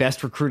to like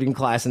best recruiting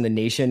class in the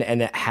nation,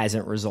 and it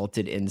hasn't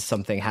resulted in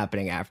something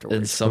happening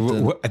afterwards?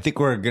 I think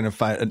we're going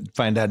to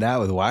find out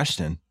now with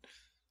Washington.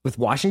 With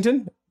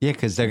Washington? Yeah,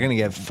 because they're going to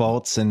get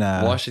Fultz and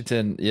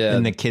Washington, yeah.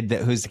 And the kid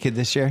who's the kid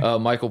this year?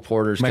 Michael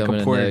Porter Jr.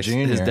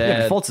 His dad.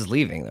 Yeah, Fultz is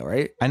leaving though,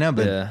 right? I know,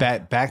 but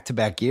back to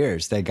back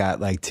years, they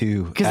got like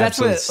two. Because that's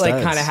what studs.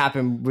 like kind of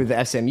happened with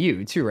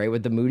SMU too, right?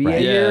 With the Moody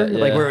Right. year, Yeah,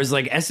 like yeah. where it was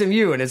like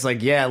SMU, and it's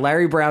like, yeah,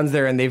 Larry Brown's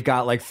there, and they've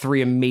got like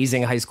 3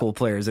 amazing high school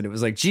players, and it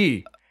was like,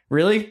 gee,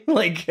 really?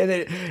 Like, and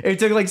it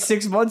took like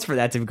 6 months for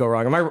that to go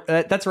wrong.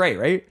 That's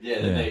right?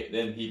 Yeah,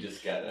 then he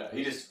just got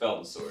he just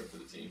felt the sword for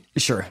the team.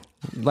 Sure.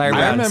 Larry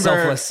Brown,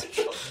 selfless.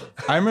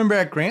 I remember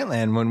at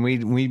Grantland when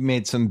we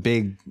made some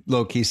big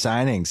low key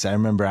signings. I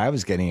remember I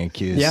was getting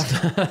accused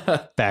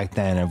back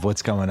then of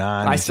what's going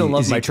on. I still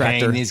love my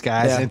tractor. Paying these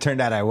guys, and it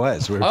turned out I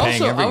was. We were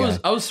paying every guy.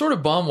 I was sort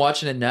of bummed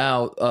watching it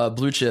now,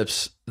 Blue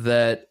Chips,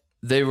 that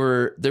they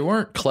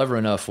weren't clever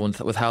enough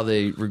with how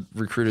they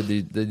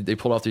recruited they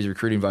pulled off these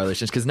recruiting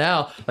violations. Because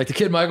now, like the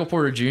kid Michael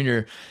Porter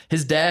Jr.,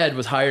 his dad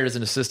was hired as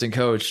an assistant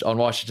coach on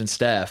Washington's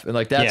staff, and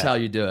like that's how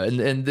you do it.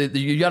 And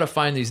you got to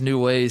find these new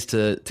ways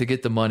to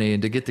get the money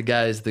and to get the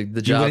guys the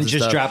jobs. You wouldn't and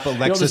just stuff. drop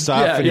Alexis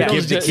off and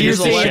give the You're kids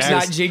the saying it's shares.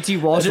 not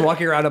JT Walsh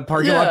walking around a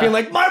parking lot being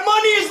like, my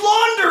money is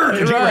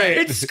laundered, Right.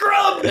 It's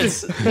scrubbed.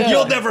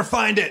 You'll never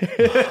find it.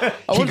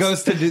 He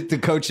goes to the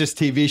coach's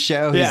TV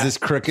show. He's this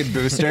crooked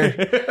booster.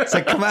 It's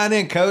like, come on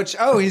in, coach.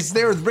 Oh, he's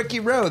there with Ricky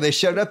Rowe. They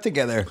showed up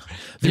together.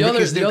 The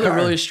other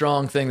really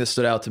strong thing that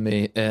stood out to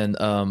me, and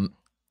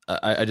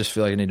I just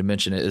feel like I need to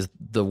mention it, is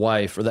the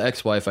wife, or the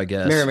ex-wife, I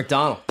guess. Mary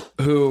McDonald.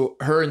 Who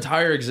her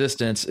entire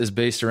existence is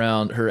based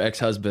around her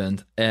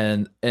ex-husband,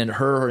 and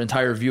her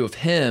entire view of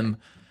him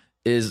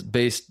is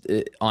based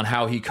on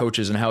how he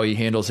coaches and how he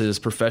handles his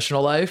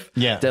professional life.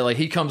 Yeah. That like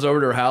he comes over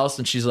to her house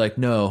and she's like,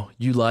 no,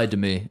 you lied to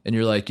me. And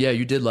you're like, yeah,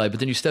 you did lie. But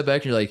then you step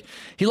back and you're like,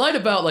 he lied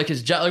about like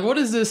his job. Like, what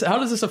is this? How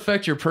does this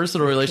affect your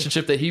personal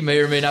relationship that he may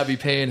or may not be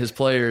paying his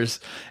players?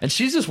 And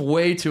she's just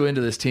way too into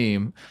this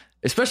team.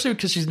 Especially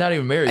because she's not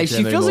even married to him She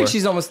feels anymore. like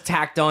she's almost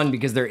tacked on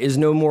because there is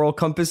no moral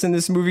compass in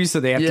this movie, so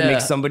they have to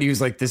make somebody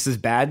who's like, this is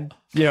bad,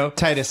 you know?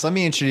 Titus, let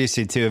me introduce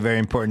you to a very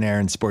important era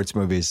in sports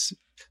movies.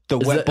 The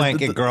wet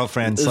blanket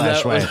girlfriend /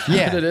 wife.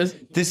 Yeah. It is?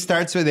 This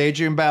starts with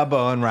Adrian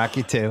Balboa in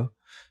Rocky 2,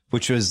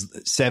 which was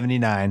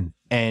 79.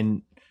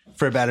 And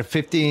for about a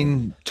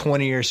 15,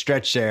 20-year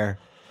stretch there,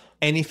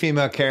 any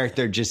female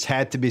character just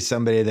had to be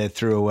somebody that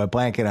threw a wet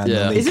blanket on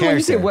the lead Isn't character. when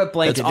you say wet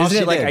blanket, That's all isn't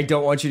she it like, did. I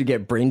don't want you to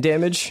get brain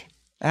damage?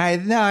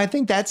 I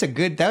think that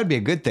would be a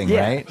good thing,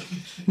 right?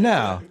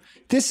 No.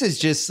 This is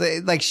just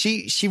like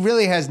she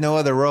really has no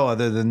other role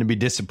other than to be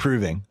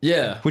disapproving.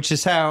 Yeah. Which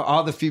is how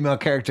all the female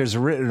characters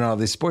are written in all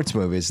these sports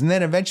movies. And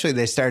then eventually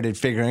they started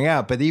figuring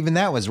out, but even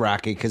that was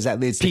rocky because that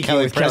leads to Peaking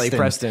Kelly with Kelly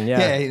Preston.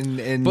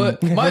 Preston,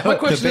 But my the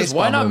question is,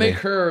 why baseball not movie. make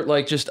her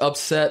like just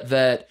upset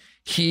that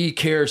he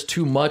cares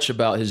too much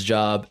about his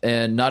job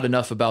and not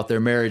enough about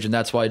their marriage, and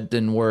that's why it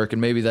didn't work, and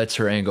maybe that's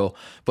her angle.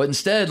 But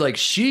instead, like,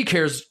 she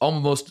cares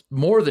almost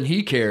more than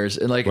he cares,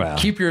 and like,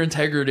 keep your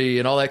integrity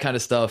and all that kind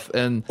of stuff.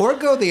 And or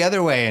go the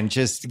other way and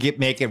just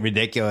make it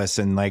ridiculous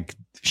and like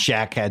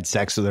Shaq had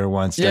sex with her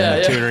once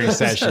during a tutoring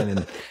session. And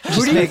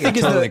Who do you think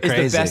is totally the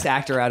best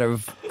actor out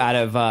of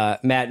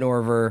Matt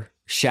Norver,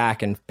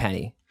 Shaq, and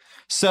Penny?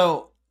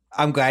 So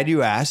I'm glad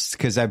you asked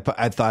because I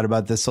thought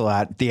about this a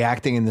lot. The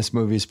acting in this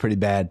movie is pretty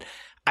bad.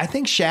 I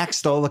think Shaq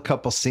stole a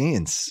couple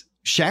scenes.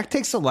 Shaq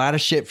takes a lot of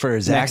shit for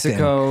his acting.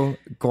 Mexico,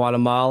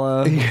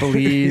 Guatemala,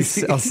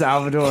 Belize, El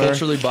Salvador.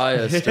 culturally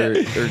biased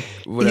or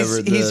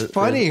whatever. He's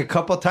funny a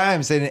couple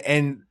times,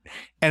 and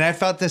I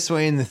felt this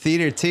way in the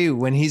theater too.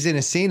 When he's in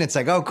a scene, it's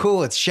like, oh,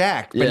 cool, it's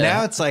Shaq. But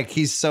now it's like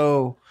he's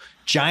so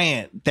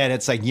giant that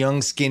it's like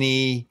young,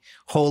 skinny,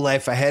 whole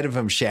life ahead of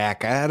him,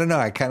 Shaq. I don't know.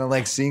 I kind of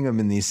like seeing him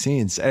in these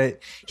scenes.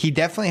 He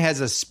definitely has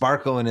a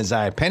sparkle in his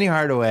eye. Penny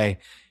Hardaway,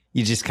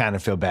 you just kind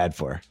of feel bad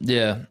for.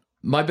 Yeah.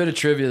 My bit of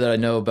trivia that I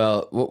know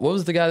about, what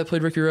was the guy that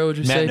played Ricky Rowe? Would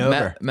you say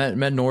Nover. Matt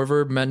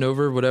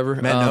Nover, whatever.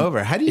 Matt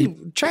Nover. How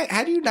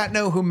do you not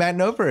know who Matt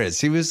Nover is?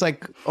 He was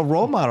like a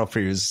role model for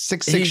you. He was a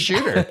 6'6"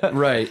 shooter.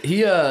 Right. He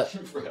did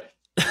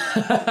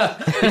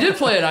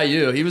play at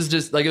IU. He was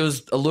just like, it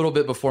was a little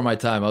bit before my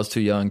time. I was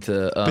too young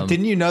to. But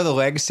didn't you know the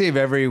legacy of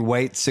every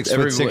white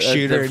 6'6"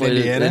 shooter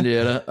in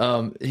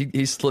Indiana?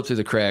 He slipped through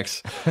the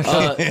cracks.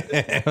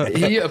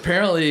 He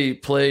apparently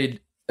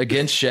played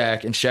against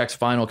Shaq in Shaq's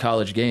final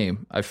college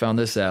game. I found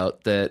this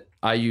out, that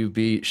IU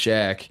beat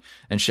Shaq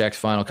in Shaq's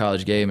final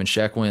college game, and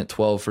Shaq went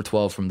 12 for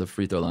 12 from the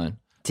free throw line.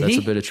 That's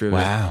a bit of trivia.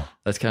 Wow.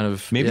 That's kind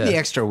of maybe the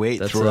extra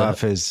weight threw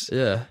off his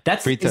Is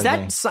free throw that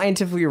thing.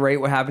 scientifically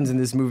right? What happens in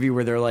this movie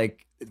where they're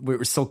like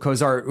Still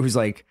Kozar, who's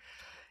like,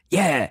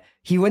 yeah,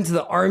 he went to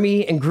the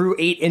army and grew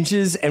 8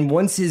 inches, and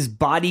once his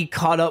body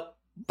caught up,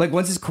 like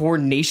once his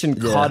coordination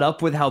caught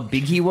up with how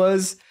big he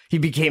was, he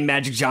became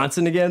Magic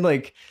Johnson again.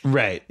 Like,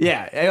 right?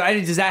 Yeah,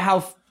 is that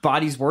how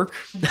bodies work?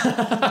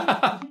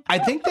 I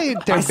think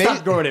they're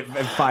stopped growing at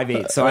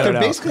 5'8", so I don't know.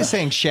 They're basically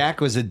saying Shaq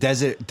was a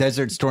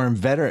Desert Storm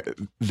vet.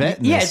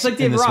 It's like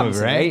David Robinson, movie,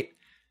 right?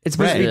 It's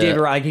supposed to be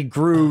David Robinson. Like he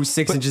grew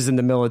 6 inches in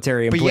the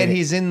military, and but yet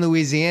he's in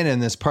Louisiana, in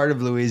this part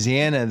of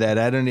Louisiana that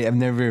I've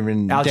never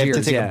even Algiers,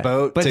 to take a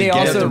boat. But to they get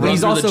also to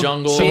he's also the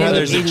jungle.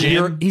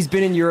 he's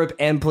been in Europe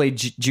and played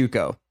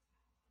JUCO.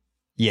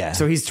 Yeah,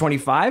 so he's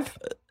 25.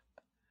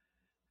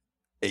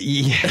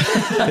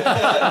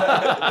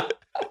 Yeah.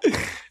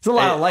 It's a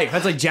lot of life.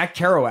 That's like Jack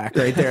Kerouac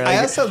right there. Like,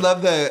 I also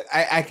love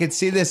I could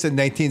see this in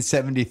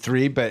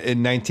 1973, but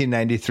in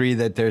 1993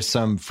 that there's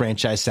some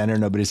franchise center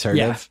nobody's heard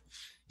of.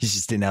 He's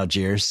just in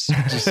Algiers,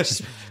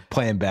 just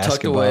playing basketball.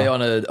 Tucked away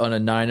on a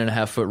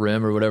 9.5 foot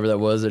rim or whatever that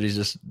was, that he's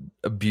just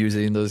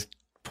abusing those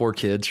poor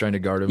kids trying to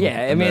guard him.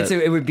 Yeah, I mean,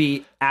 it would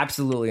be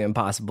absolutely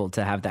impossible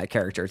to have that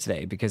character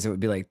today, because it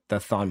would be like the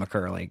Thon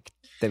McCurr, like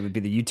that would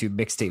be the YouTube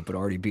mixtape would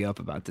already be up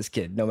about this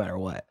kid, no matter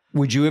what.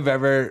 Would you have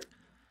ever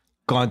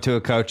gone to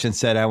a coach and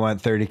said, I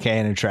want $30K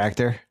in a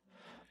tractor?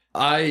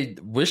 I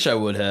wish I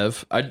would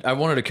have. I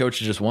wanted a coach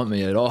to just want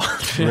me at all.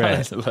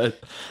 Right.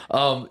 But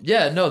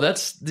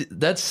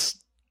that's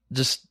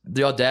just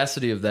the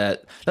audacity of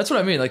that. That's what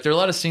I mean. Like, there are a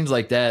lot of scenes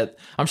like that.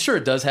 I'm sure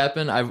it does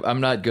happen.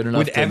 I'm not good enough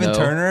Would to Evan know.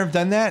 Turner have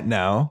done that?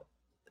 No.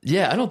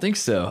 Yeah, I don't think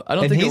so. I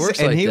don't think it works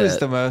like that. And he was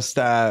the most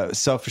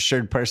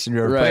self-assured person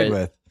you ever played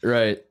with.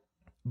 Right.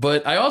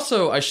 But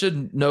I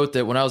should note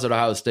that when I was at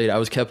Ohio State, I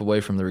was kept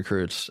away from the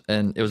recruits.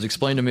 And it was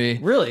explained to me.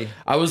 Really?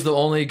 I was the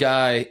only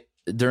guy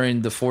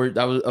during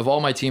of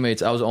all my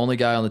teammates, I was the only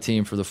guy on the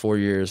team for the 4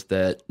 years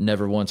that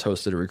never once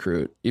hosted a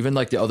recruit. Even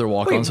like the other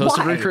walk-ons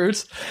hosted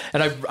recruits.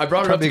 And I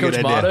brought it up to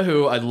Coach Mata,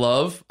 who I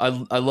love. I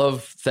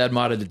love Thad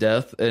Mata to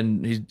death,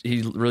 and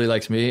he really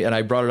likes me. And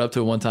I brought it up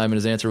to him one time, and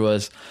his answer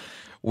was,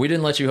 "We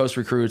didn't let you host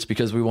recruits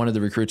because we wanted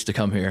the recruits to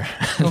come here."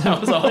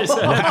 That was all he said.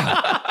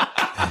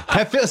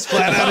 That feels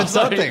flat out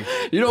something.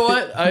 Like, you know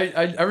what?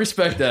 I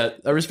respect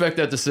that. I respect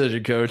that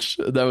decision, Coach.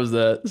 That was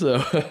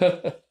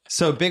that.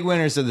 So big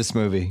winners of this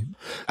movie.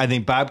 I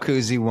think Bob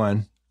Cousy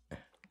won.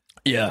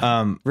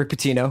 Yeah. Rick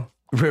Pitino.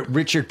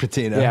 Richard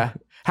Pitino. Yeah.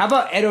 How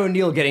about Ed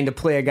O'Neill getting to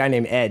play a guy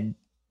named Ed?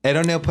 Ed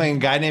O'Neill playing a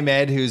guy named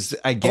Ed, who's,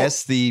 I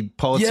guess, the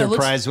Pulitzer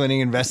Prize winning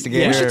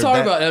investigator. We should talk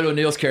about Ed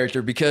O'Neill's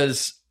character,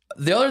 because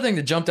the other thing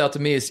that jumped out to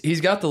me is he's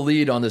got the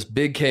lead on this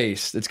big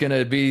case. It's going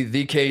to be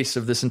the case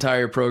of this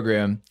entire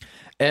program.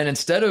 And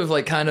instead of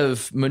like kind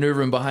of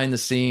maneuvering behind the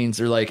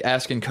scenes or like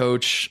asking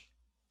Coach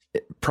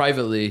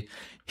privately,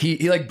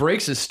 he like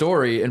breaks his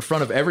story in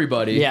front of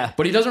everybody. Yeah.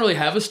 But he doesn't really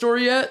have a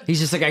story yet. He's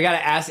just like, I got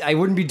to ask. I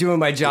wouldn't be doing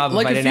my job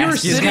like if I didn't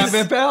ask you.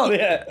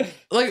 Yeah.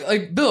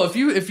 Like Bill,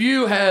 if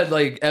you had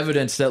like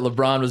evidence that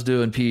LeBron was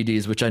doing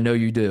PEDs, which I know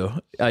you do.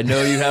 I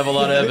know you have a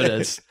lot of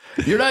evidence.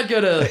 You're not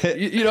gonna,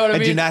 you know what I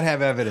mean? I do not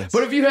have evidence.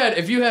 But if you had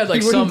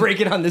like you wouldn't break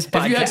it on this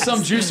podcast. If you had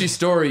some juicy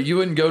story, you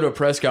wouldn't go to a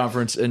press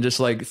conference and just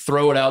like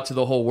throw it out to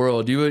the whole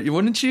world.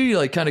 Wouldn't you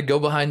like kind of go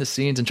behind the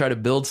scenes and try to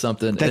build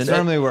something? That's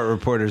normally what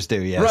reporters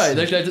do. Yes. Right.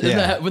 Isn't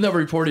that what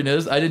reporting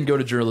is? I didn't go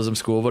to journalism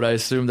school, but I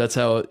assume that's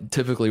how it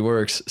typically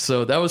works.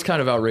 So that was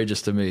kind of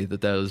outrageous to me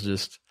that was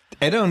just.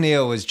 Ed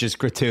O'Neill was just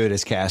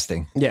gratuitous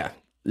casting. Yeah.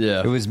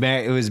 Yeah. It was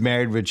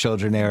Married with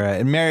Children era.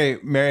 And Mary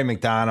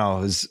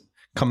McDonnell was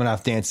coming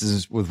off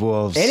Dances with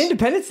Wolves. And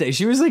Independence Day.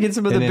 She was like in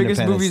some of the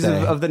biggest movies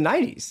of the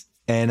 90s.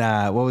 And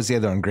what was the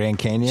other one? Grand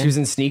Canyon? She was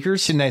in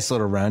Sneakers. She had a nice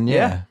little run.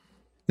 Yeah.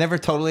 Never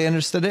totally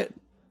understood it.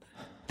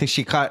 I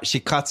think she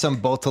caught some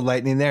bolt of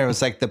lightning there. It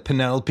was like the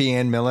Penelope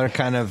Ann Miller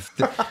kind of,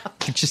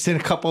 just in a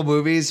couple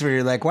movies where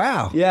you're like,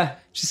 wow. Yeah.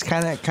 Just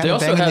kind of They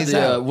also banging had these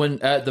out.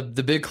 when at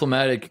the big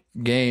climatic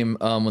game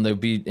when they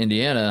beat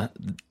Indiana,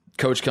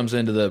 Coach comes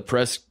into the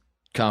press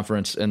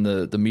conference and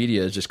the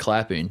media is just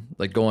clapping,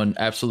 like going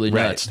absolutely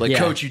nuts. Like,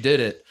 Coach, you did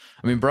it.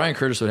 I mean, Brian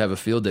Curtis would have a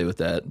field day with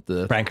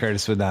that. Brian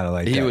Curtis would not have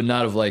liked that. He would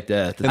not have liked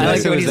that. I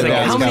like when he's like,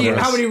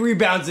 how many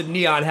rebounds did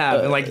Neon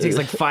have? And like it takes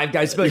like 5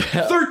 guys to be like,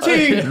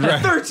 13,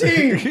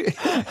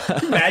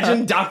 13.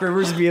 Imagine Doc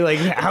Rivers would be like,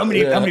 how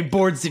many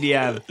boards did he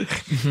have?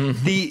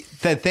 The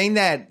thing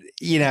that,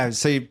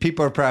 so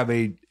people are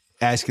probably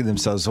asking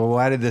themselves, well,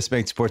 why did this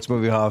make Sports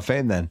Movie Hall of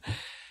Fame then?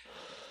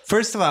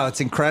 First of all,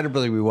 it's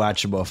incredibly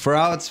rewatchable. For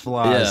all its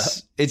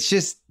flaws, it's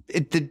just,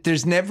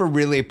 there's never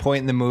really a point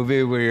in the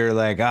movie where you're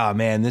like, oh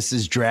man, this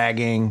is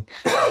dragging,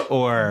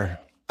 or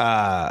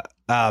oh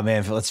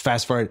man, let's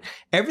fast forward.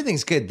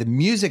 Everything's good. The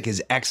music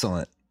is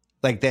excellent.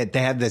 Like that,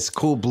 they have this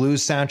cool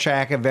blues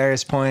soundtrack at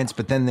various points,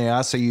 but then they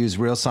also use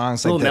real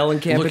songs like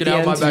Mellencamp Looking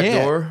Out My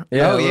Back Door.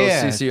 Yeah. Oh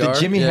yeah, CCR.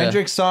 the Jimi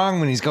Hendrix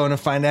song when he's going to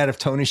find out if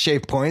Tony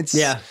shaved points.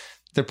 Yeah,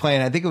 they're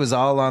playing. I think it was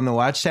All Along the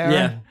Watchtower.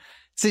 Yeah.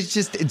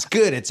 It's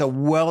good. It's a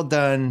well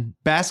done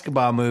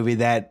basketball movie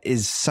that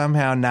is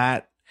somehow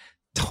not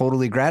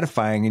totally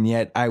gratifying, and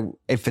yet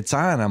if it's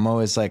on, I'm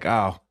always like,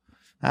 oh,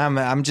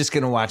 I'm just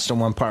gonna watch the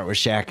one part with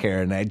Shaq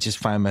here, and I just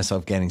find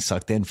myself getting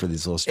sucked in for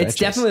these little stretches. It's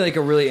definitely like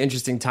a really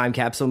interesting time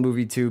capsule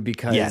movie too,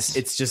 because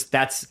it's just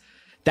that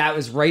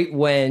was right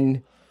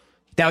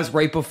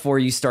before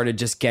you started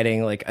just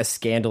getting like a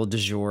scandal du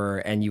jour,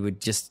 and you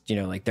would just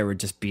like there would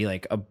just be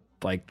like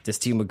this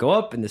team would go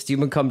up and this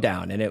team would come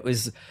down, and it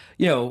was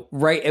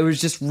right. It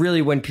was just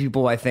really when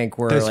people I think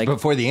were like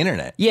before the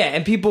internet,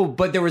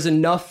 but there was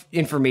enough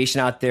information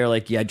out there.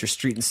 Like you had your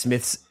Street and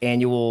Smith's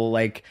annual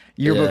like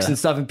yearbooks and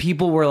stuff, and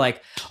people were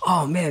like,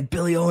 "Oh man,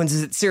 Billy Owens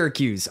is at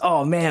Syracuse.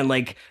 Oh man,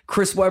 like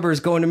Chris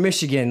Webber's going to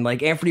Michigan.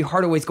 Like Anthony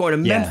Hardaway's going to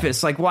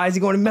Memphis. Like why is he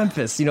going to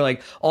Memphis?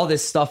 Like all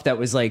this stuff that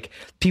was like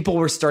people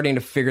were starting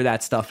to figure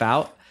that stuff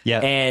out.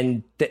 Yeah,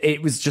 and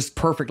it was just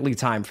perfectly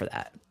timed for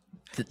that.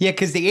 Yeah,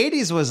 because the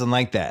 80s wasn't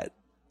like that.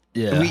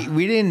 Yeah.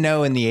 We didn't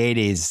know in the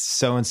 80s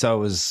so-and-so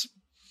was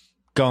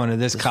going to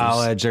this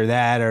college or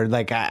that, or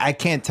like, I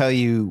can't tell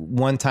you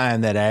one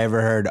time that I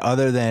ever heard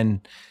other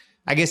than,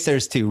 I guess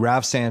there's two,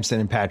 Ralph Sampson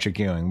and Patrick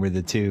Ewing were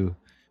the two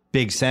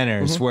big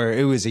centers where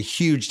it was a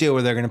huge deal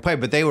where they're going to play,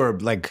 but they were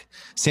like,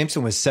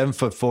 Sampson was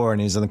 7'4"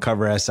 and he was on the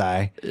cover of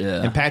SI.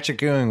 Yeah. And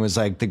Patrick Ewing was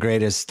like the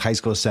greatest high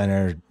school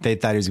center. They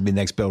thought he was going to be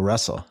the next Bill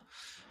Russell.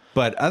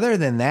 But other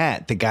than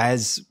that, the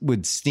guys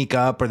would sneak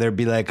up, or there'd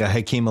be like a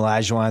Hakeem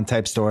Olajuwon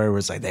type story where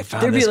it's like they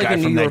found this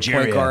guy from Nigeria. There'd be like a New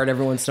York point guard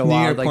every once in a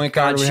while, like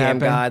God Sham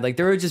God. Like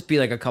there would just be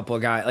like a couple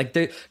of guys, like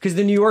because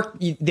the New York,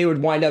 they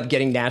would wind up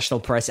getting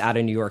national press out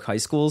of New York high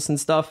schools and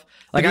stuff.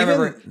 Like I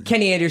remember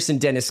Kenny Anderson,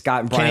 Dennis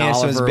Scott, and Brian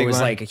Oliver was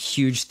like a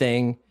huge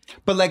thing.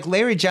 But like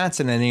Larry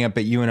Johnson ending up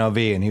at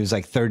UNLV, and he was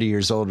like 30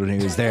 years old when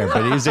he was there,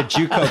 but he was at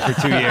JUCO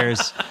for 2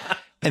 years.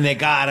 And they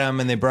got him,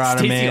 and they brought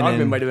him in. Stacey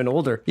Augmon might have been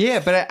older. Yeah,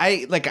 but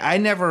I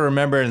never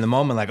remember in the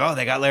moment like, oh,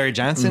 they got Larry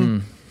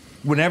Johnson.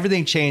 When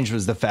everything changed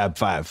was the Fab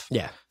Five.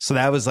 Yeah. So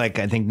that was like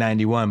I think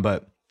 91.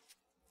 But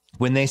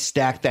when they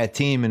stacked that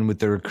team and with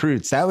the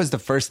recruits, that was the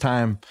first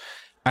time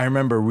I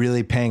remember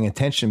really paying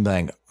attention,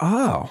 being like,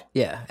 oh,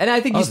 yeah. And I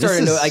think you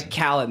started to like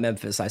Cal at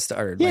Memphis. I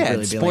started. Yeah, like,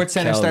 really Sports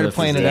Center Cal started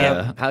playing it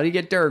up. How do you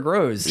get Derrick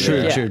Rose?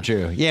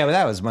 True. Yeah, but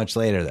that was much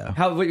later though.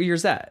 What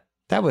year's that?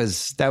 That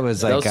was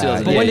like.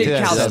 But when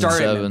did Cal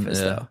start at Memphis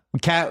though?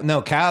 Cal, the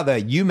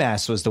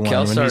UMass was the one.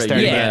 Cal when started he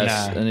started at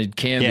UMass, and it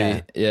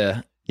can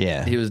be.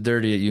 Yeah. He was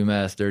dirty at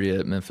UMass, dirty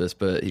at Memphis,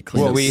 but he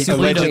cleaned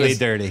allegedly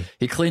dirty.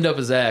 He cleaned up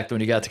his act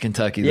when he got to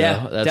Kentucky, though.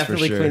 Yeah, that's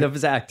definitely for sure. cleaned up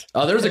his act.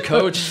 There was a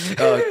coach,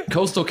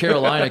 Coastal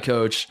Carolina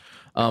coach.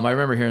 I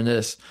remember hearing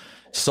this.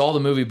 Saw the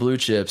movie Blue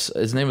Chips.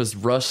 His name was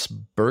Russ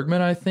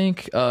Bergman, I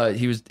think.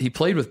 He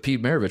played with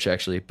Pete Maravich,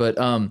 actually. But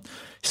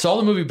saw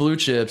the movie Blue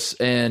Chips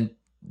and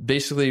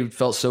basically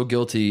felt so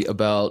guilty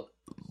about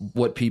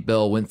what Pete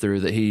Bell went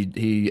through that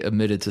he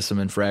admitted to some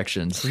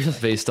infractions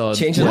based on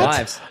changing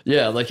lives.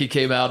 Yeah, like he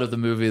came out of the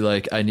movie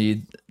like I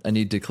need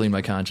to clean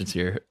my conscience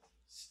here.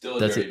 Still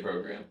a dirty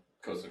program.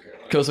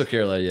 Coastal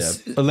Carolina, yeah.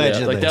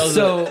 Allegedly. Yeah, like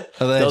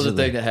that was a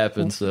thing that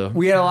happened. So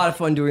we had a lot of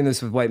fun doing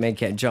this with White Men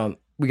Can't Jump.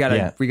 We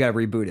gotta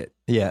reboot it.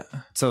 Yeah.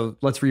 So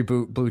let's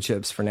reboot Blue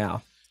Chips for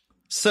now.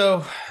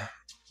 So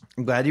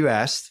I'm glad you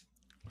asked.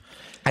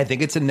 I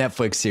think it's a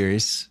Netflix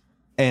series.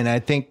 And I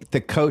think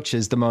the coach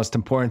is the most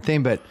important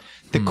thing. But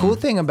the cool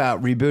thing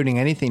about rebooting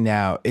anything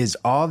now is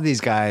all of these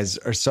guys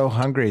are so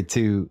hungry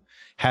to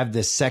have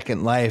this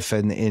second life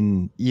and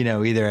in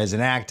either as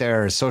an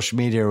actor or social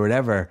media or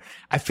whatever.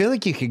 I feel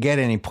like you could get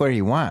any player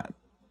you want.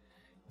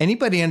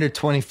 Anybody under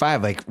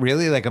 25, like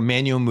really, like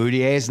Emmanuel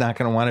Mudiay is not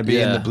going to want to be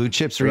in the Blue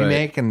Chips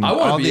remake, and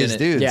all these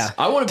dudes. Yeah,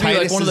 I want to be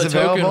Titus like one of the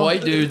token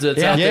white dudes that's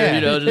out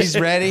there. He's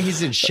ready.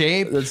 He's in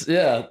shape.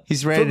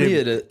 He's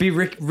ready to be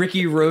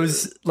Ricky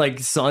Rose like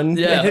son.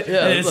 Yeah.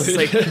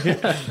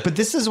 But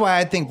this is why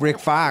I think Rick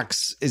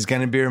Fox is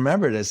going to be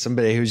remembered as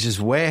somebody who's just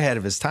way ahead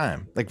of his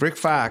time. Like Rick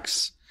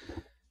Fox,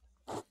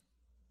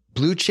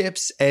 Blue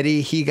Chips,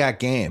 Eddie, he got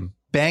game,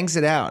 bangs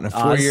it out in a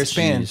 4-year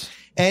span.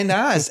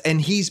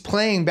 And he's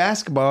playing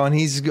basketball and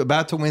he's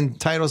about to win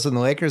titles in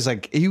the Lakers.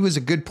 Like he was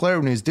a good player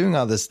when he was doing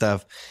all this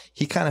stuff.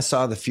 He kind of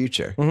saw the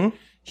future.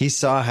 He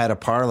saw how to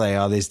parlay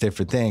all these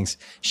different things.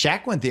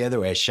 Shaq went the other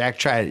way. Shaq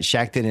tried it.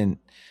 Shaq didn't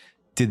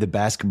do the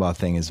basketball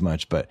thing as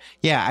much. But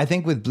yeah, I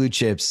think with Blue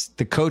Chips,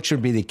 the coach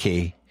would be the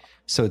key.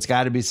 So it's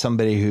got to be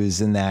somebody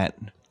who's in that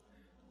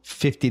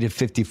 50 to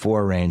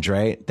 54 range,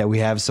 right? That we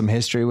have some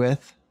history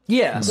with.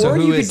 Yeah, so or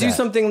you could do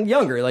something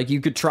younger. Like you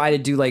could try to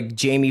do like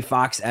Jamie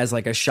Foxx as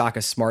like a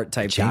Shaka Smart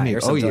type guy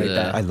or something like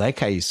that. I like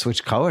how you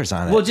switch colors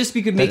on it. Well, just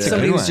you could make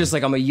somebody who's just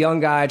like, I'm a young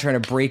guy trying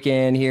to break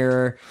in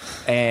here,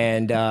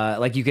 and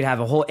like you could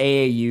have a whole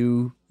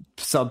AAU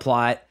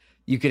subplot.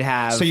 You could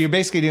have. So you're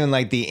basically doing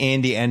like the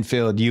Andy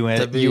Enfield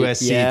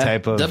USC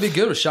type of. That'd be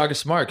good with Shaka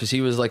Smart because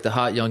he was like the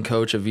hot young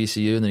coach of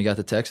VCU, and then he got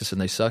to Texas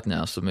and they suck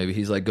now. So maybe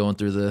he's like going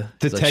through the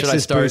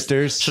Texas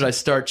boosters. Should I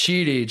start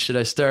cheating? Should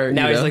I start?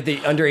 Now he's like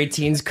the under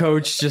 18s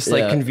coach, just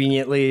like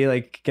conveniently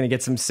like gonna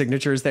get some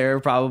signatures there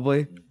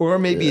probably. Or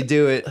maybe you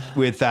do it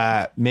with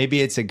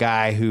maybe it's a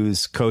guy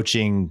who's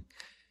coaching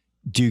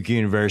Duke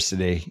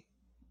University.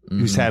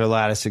 who's had a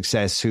lot of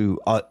success, who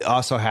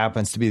also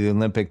happens to be the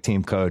Olympic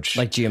team coach,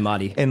 Like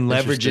Giamatti. and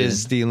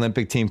leverages the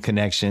Olympic team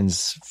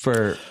connections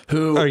for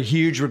a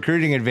huge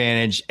recruiting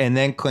advantage, and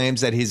then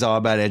claims that he's all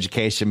about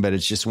education, but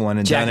it's just one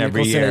and Jack done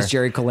every Nicholson year. as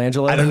Jerry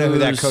Colangelo. I don't know who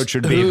that coach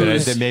would be,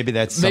 but maybe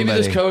that's somebody.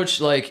 Maybe this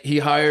coach, like, he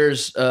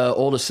hires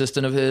old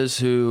assistant of his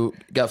who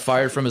got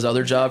fired from his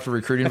other job for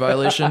recruiting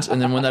violations, and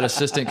then when that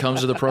assistant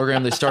comes to the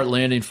program, they start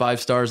landing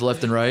 5 stars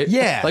left and right.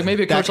 Yeah, like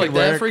maybe a coach like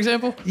that, for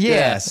example.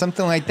 Yeah,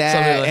 something like that.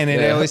 Something like- and it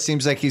yeah. always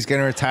seems like he's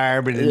going to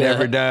retire, but it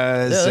never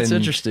does. Yeah, that's and,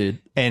 interesting.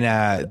 And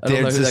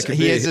don't know who that could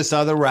he be. has this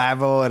other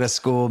rival at a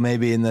school,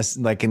 maybe in this,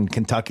 like in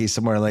Kentucky,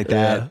 somewhere like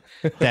that,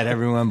 that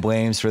everyone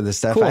blames for this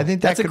stuff. Cool. I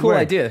think that That's a could cool work.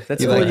 idea.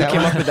 That's You cool like you that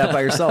came one? up with that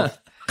by yourself.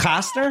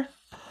 Costner?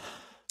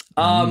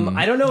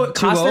 I don't know.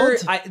 Too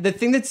Costner, old? the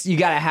thing that's you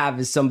got to have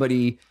is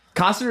somebody.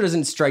 Costner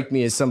doesn't strike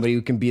me as somebody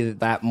who can be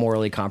that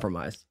morally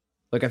compromised.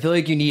 Like, I feel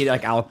like you need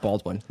like Alec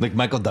Baldwin. Like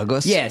Michael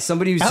Douglas? Yeah,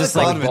 somebody who's Alec just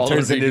like Baldwin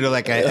turns it into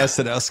like an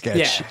SNL sketch.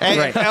 Yeah, Hey,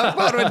 right. Alec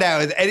Baldwin now,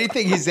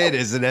 anything he's in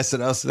is an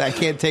SNL. So I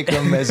can't take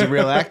him as a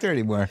real actor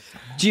anymore.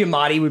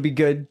 Giamatti would be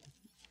good.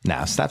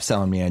 No, stop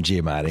selling me on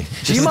Giamatti.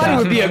 Just Giamatti stop.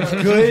 would be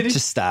a good.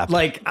 Just stop.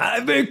 Like,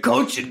 I've been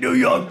coaching New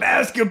York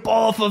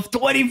basketball for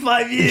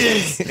 25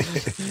 years.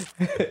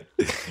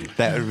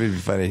 That would be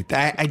funny.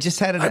 I just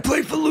had it. I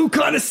played for Lou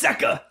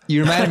Conaseca.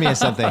 You reminded me of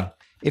something.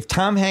 If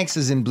Tom Hanks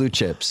is in Blue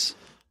Chips,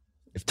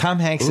 if Tom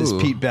Hanks is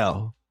Pete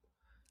Bell,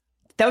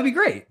 That would be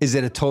great. is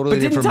it a totally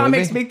But didn't different Tom movie?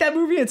 Hanks make that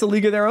movie? It's a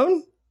League of Their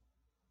Own.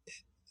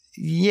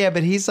 Yeah,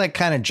 but he's like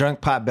kind of drunk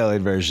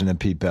pot-bellied version of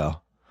Pete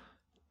Bell.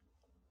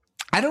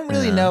 I don't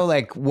really know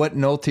like what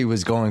Nolte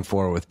was going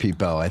for with Pete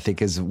Bell. I think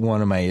is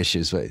one of my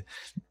issues with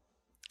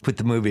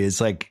the movie.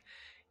 Is like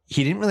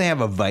he didn't really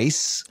have a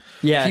vice.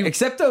 Yeah,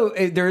 except though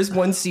there is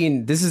one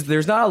scene.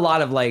 There's not a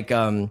lot of like,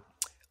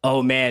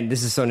 oh man,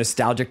 this is so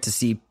nostalgic to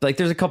see. Like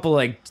there's a couple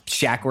like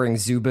Shaq wearing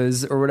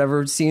Zubas or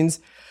whatever scenes,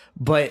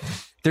 but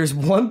there's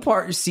one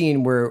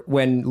scene where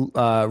when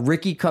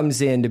Ricky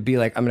comes in to be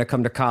like, I'm going to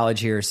come to college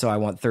here, so I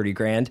want 30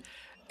 grand,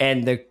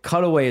 and the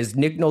cutaway is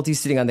Nick Nolte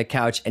sitting on the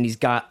couch and he's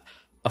got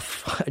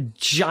a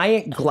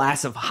giant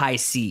glass of high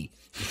C.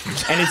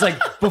 And it's like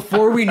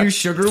before we knew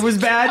sugar was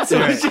bad, so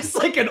it's just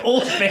like an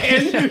old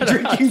man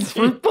drinking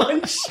fruit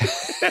punch.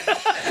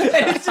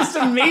 And it's just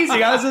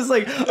amazing. I was just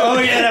like, oh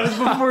yeah, that was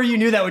before you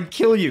knew that would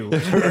kill you.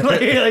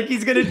 like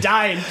he's gonna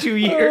die in 2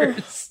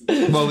 years.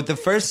 Well, with the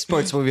first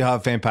Sports Movie Hall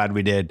of Fame pod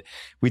we did,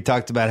 we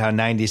talked about how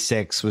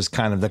 96 was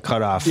kind of the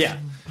cutoff. Yeah.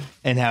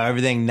 And how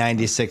everything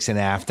 96 and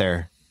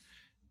after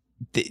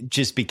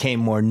just became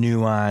more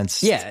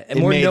nuanced. Yeah, and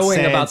It more made knowing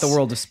about sense. the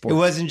world of sports. It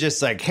wasn't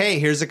just like, hey,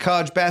 here's a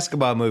college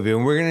basketball movie,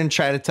 and we're going to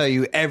try to tell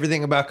you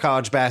everything about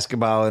college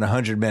basketball in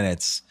 100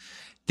 minutes.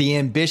 The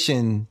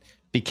ambition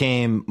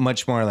became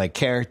much more like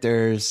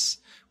characters.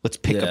 Let's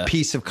pick a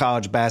piece of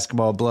college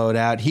basketball, blow it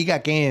out. He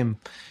Got Game,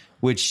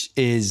 which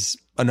is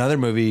another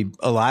movie,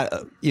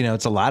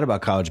 it's a lot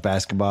about college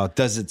basketball. It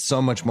does it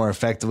so much more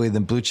effectively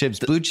than Blue Chips.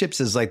 Blue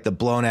Chips is like the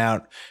blown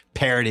out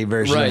parody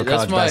version of a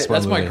college basketball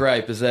That's movie. my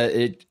gripe, is that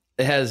it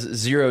has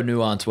zero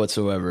nuance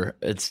whatsoever.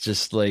 It's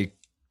just like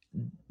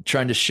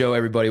trying to show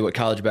everybody what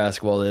college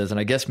basketball is. And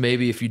I guess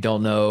maybe if you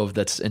don't know,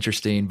 that's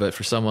interesting. But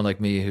for someone like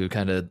me who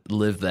kind of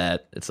lived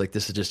that, it's like,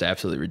 this is just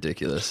absolutely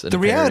ridiculous. And The a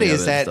parody reality of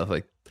is it and that stuff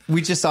like,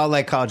 we just all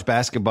like college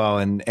basketball,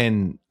 and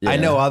I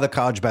know all the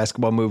college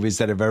basketball movies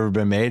that have ever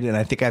been made, and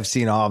I think I've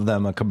seen all of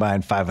them a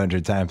combined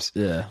 500 times.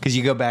 Yeah. Because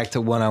you go back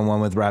to One on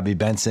One with Robbie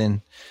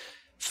Benson,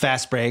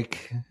 Fast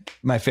Break,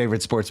 my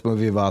favorite sports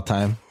movie of all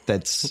time.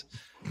 That's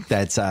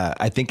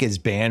I think is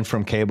banned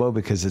from cable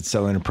because it's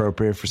so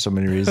inappropriate for so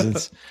many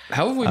reasons.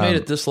 how have we made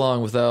it this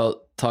long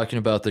without talking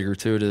about the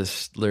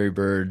gratuitous Larry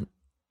Bird?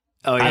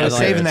 Oh yeah, I was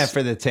like- saving that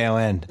for the tail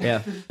end.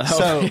 Yeah.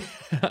 So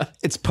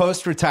it's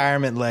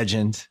post-retirement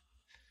legend.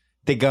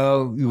 They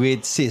go,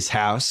 we'd see his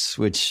house,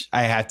 which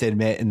I have to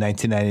admit in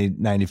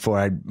 1994,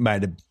 I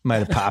might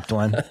have popped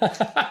one.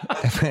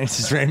 I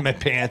just ran my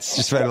pants,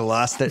 just might have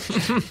lost it.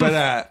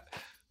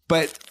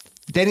 But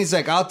then he's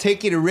like, I'll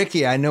take you to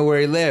Ricky. I know where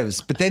he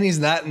lives. But then he's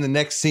not in the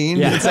next scene.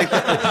 Yeah. It's like,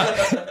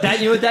 That,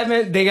 you know what that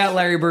meant? They got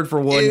Larry Bird for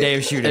one day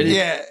of shooting.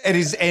 yeah.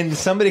 And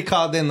somebody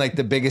called in like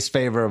the biggest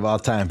favor of all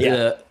time.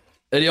 Yeah.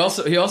 And he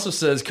also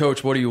says,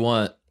 Coach, what do you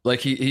want?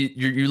 Like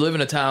you live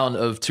in a town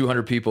of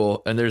 200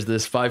 people, and there's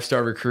this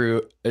 5-star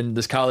recruit, and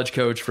this college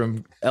coach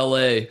from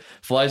LA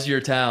flies to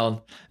your town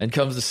and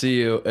comes to see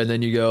you, and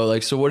then you go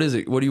like, so what is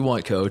it? What do you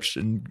want, Coach?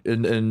 And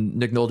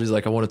Nick Nolte's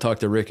like, I want to talk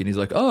to Rick, and he's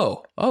like,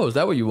 oh, is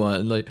that what you want?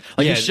 And like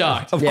Yeah, he's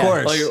shocked, of Yeah.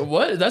 course. Like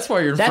what? That's why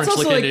you're in That's French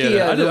also Lick, like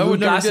Indiana. the I Lou would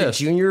never Gossett guess.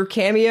 Jr.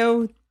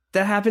 cameo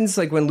that happens,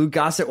 like when Lou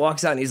Gossett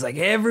walks out and he's like,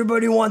 hey,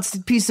 everybody wants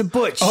a piece of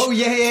Butch. Oh,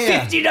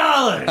 yeah. $50.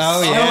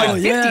 Oh, yeah.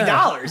 I'm like,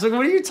 $50? Like,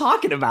 what are you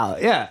talking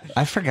about? Yeah.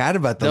 I forgot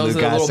about the That was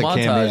Lou a little Gossett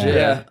montage, cameo.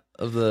 yeah,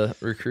 of the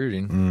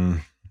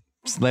recruiting.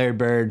 It's Larry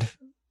Bird.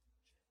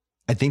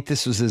 I think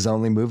this was his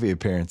only movie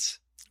appearance.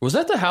 Was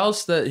that the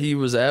house that he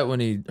was at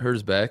when he hurt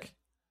his back?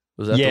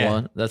 Was that Yeah. the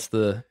one? That's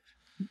the.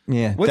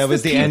 Yeah, What's that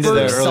was the Pete end of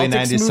the Burke early Celtics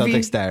 90s movie?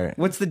 Celtics diary.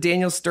 What's the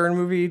Daniel Stern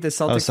movie? The Oh,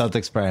 Celtics.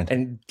 Celtics Brand.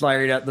 And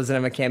Larry doesn't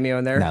have a cameo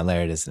in there. No,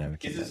 Larry doesn't have a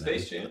He's cameo. in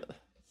Space Jam.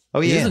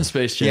 Oh, yeah. He's in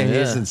Space Jam, Yeah, he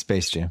is yeah. in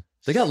Space Jam.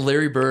 They got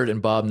Larry Bird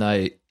and Bob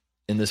Knight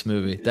in this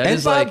movie. That And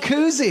is Bob like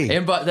Cousy.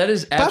 and that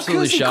is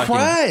absolutely Bob Cousy shocking.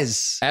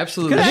 cries.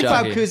 Absolutely I think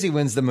Bob shocking. Cousy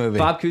wins the movie.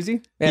 Bob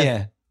Cousy?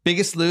 Yeah.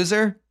 Biggest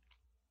loser?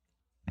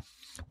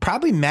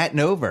 Probably Matt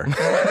Nover.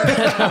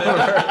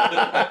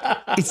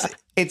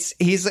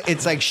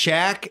 It's like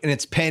Shaq and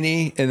it's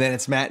Penny and then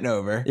it's Matt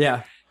Nover.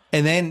 Yeah.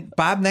 And then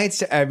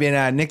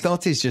Nick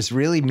Nolte's just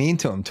really mean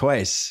to him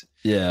twice.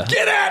 Yeah.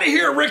 Get out of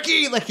here,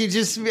 Ricky! Like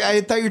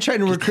I thought you were trying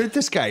to recruit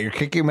this guy. You're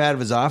kicking him out of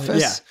his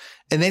office. Yeah.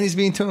 And then he's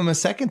mean to him a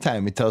second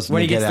time. He tells him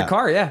When to he gets get the out.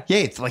 car, yeah. Yeah,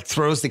 it's like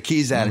throws the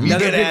keys at him. You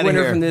Another get big out of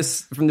winner here.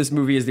 from this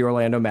movie is the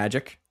Orlando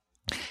Magic.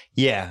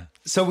 Yeah.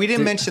 So we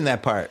didn't mention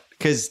that part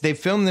because they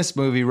filmed this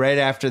movie right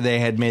after they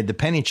had made the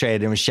Penny trade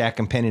and it was Shaq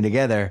and Penny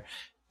together.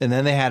 And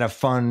then they had a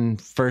fun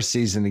first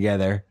season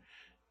together.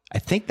 I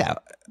think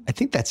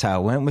that's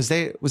how it went. Was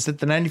it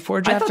the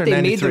 94 draft I thought or they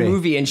 93? made the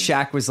movie and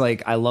Shaq was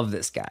like, I love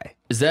this guy.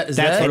 That's what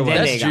it was.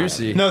 That's They got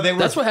juicy. No, they were.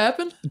 That's what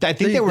happened? I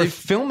think they were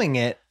filming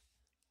it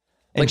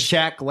and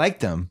Shaq liked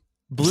them.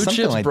 Blue Something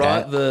Chips like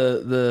brought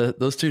that.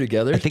 those two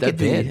together. I think it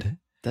did.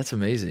 That's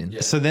amazing.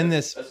 Yeah, So then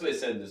this- That's what they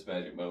said in this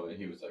magic moment.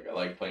 He was like, I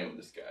like playing with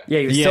this guy. Yeah,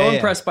 he was Yeah, so yeah.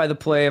 impressed by the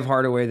play of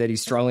Hardaway that he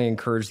strongly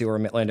encouraged the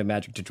Orlando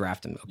Magic to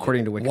draft him,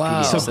 according to Wikipedia.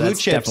 Wow. So Blue that's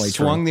Chips definitely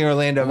swung true. the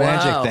Orlando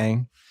Magic Wow.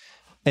 thing.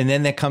 And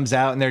then that comes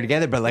out and they're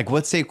together. But like,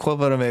 what's the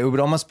equivalent of it? It would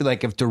almost be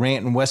like if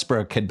Durant and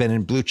Westbrook had been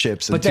in Blue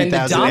Chips in But then the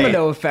 2008.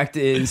 domino effect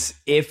is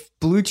if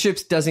Blue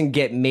Chips doesn't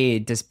get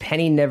made, does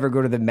Penny never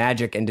go to the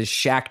Magic and does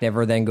Shaq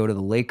never then go to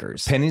the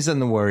Lakers? Penny's on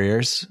the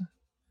Warriors.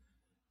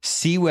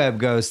 C-Web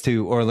goes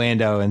to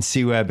Orlando, and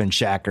C-Web and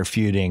Shaq are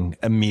feuding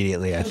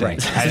immediately, I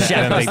think. Right. I Shaq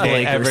don't goes think to the they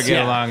Lakers. ever get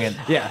Yeah. along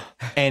at Yeah.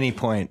 any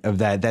point of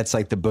that. That's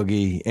like the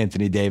Boogie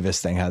Anthony Davis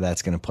thing, how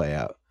that's going to play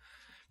out.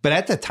 But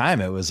at the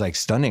time, it was like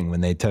stunning when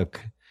they took.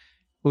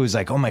 It was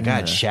like, oh my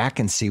God, Shaq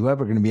and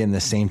C-Web are going to be in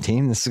the same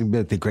team. This is going to be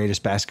like the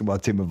greatest basketball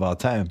team of all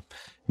time.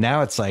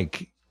 Now it's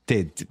like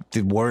the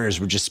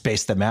Warriors would just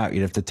space them out.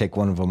 You'd have to take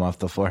one of them off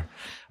the floor.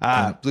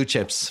 Blue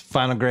Chips,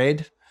 final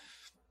grade?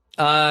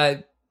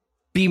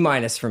 B-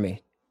 for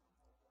me.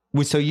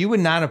 So you would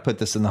not have put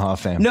this in the Hall of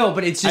Fame? No,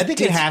 but it's just I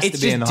think it has to it's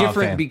be just in the Hall of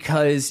different Fame.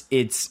 because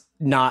it's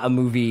not a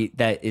movie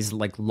that is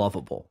like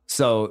lovable.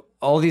 So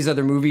all these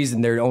other movies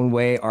in their own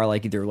way are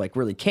like either like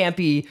really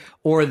campy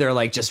or they're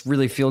like just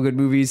really feel good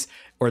movies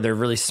or they're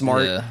really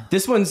smart. Yeah.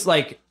 This one's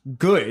like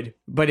good,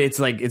 but it's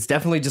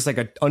definitely just like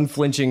an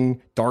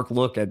unflinching dark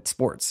look at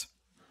sports.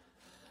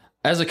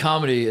 As a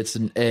comedy, it's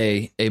an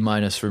A-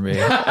 for me.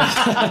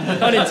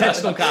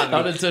 Unintentional comedy.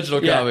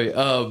 Unintentional Yeah.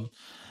 comedy.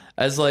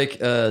 As like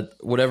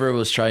whatever it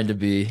was trying to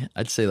be,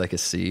 I'd say like a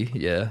C.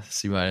 Yeah,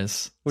 C-. What are you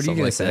something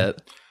gonna like say?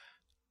 that.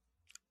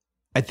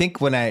 I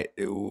think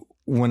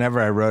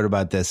whenever I wrote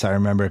about this, I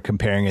remember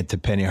comparing it to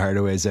Penny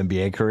Hardaway's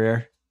NBA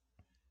career.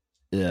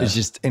 Yeah. It's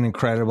just an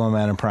incredible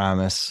amount of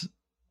promise.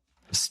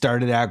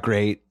 Started out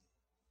great.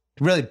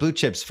 Really, Blue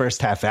Chips'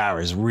 first half hour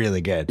is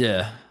really good.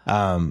 Yeah.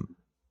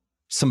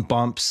 Some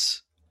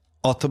bumps,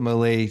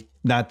 ultimately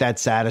not that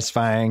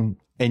satisfying,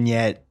 and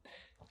yet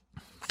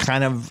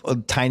kind of a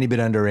tiny bit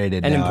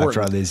underrated And now important.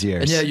 after all these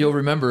years. And yeah, you'll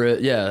remember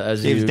it. Yeah,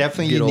 as It you was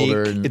definitely get unique.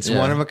 older. And, It's yeah.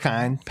 one of a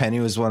kind. Penny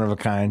was one of a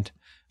kind.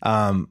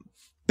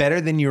 Better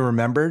than you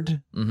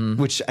remembered,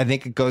 which I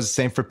think it goes the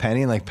same for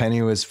Penny. Like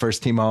Penny was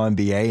first team All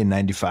NBA in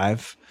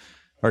 95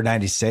 or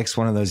 96,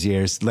 one of those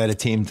years. Led a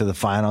team to the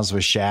finals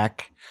with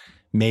Shaq.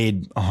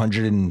 Made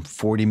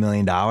 $140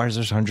 million or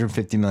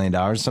 $150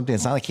 million, something.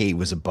 It's not like he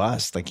was a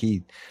bust. Like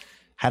he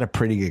had a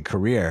pretty good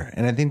career.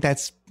 And I think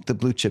that's the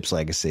Blue Chips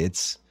legacy.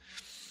 It's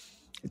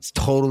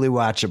totally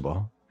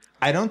watchable.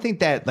 I don't think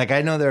that, like,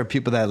 I know there are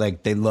people that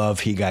like, they love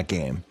He Got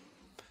Game.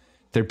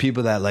 There are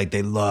people that like,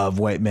 they love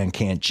White Men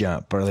Can't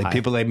Jump, or like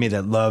people like me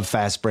that love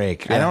Fast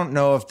Break. I don't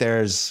know if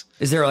there's.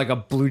 Is there like a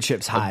Blue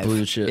Chips hive?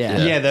 Blue Chip, Yeah.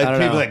 yeah. Yeah, the I don't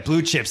people know. like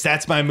Blue Chips.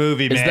 That's my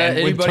movie, man. that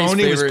When anybody's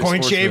Tony was favorite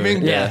point sports shaving.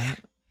 movie? Yeah.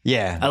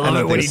 Yeah. I love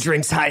know it when he there's-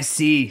 drinks high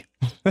C.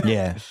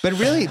 Yeah. But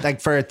really,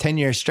 like for a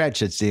 10-year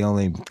stretch, it's the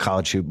only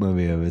college hoop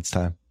movie of its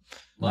time.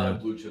 A lot of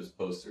Blue Chips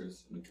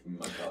posters in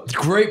my college.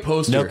 Great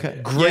poster. No ca-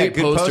 Great yeah,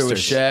 good poster with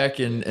posters.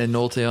 Shaq and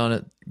Nolte on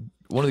it.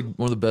 One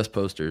of the best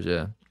posters.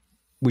 Yeah.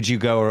 Would you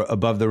go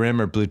Above the Rim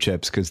or Blue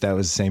Chips? Because that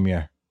was the same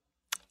year.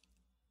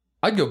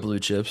 I'd go Blue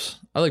Chips.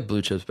 I like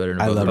Blue Chips better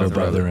than I love Above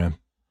Above the Rim.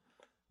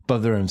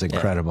 Above the Rim's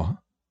incredible.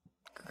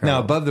 No,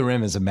 Above the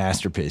Rim is a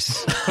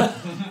masterpiece.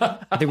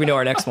 I think we know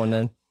our next one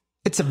then.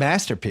 It's a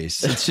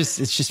masterpiece. It's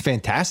just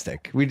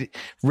fantastic.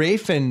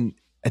 Rafe and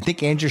I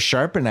think Andrew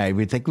Sharp and I,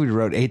 we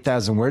wrote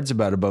 8,000 words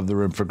about Above the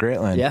Rim for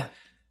Greatland. Yeah.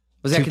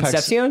 Was that Tupac's-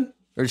 Concepcion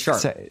or Sharp?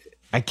 So,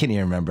 I can't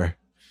even remember.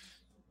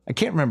 I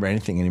can't remember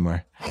anything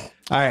anymore.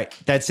 All right.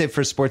 That's it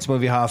for Sports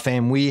Movie Hall of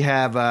Fame. We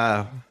have,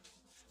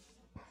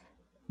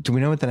 do we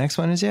know what the next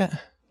one is yet?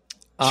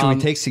 Should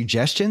we take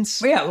suggestions?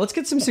 But yeah, let's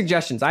get some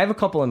suggestions. I have a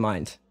couple in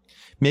mind.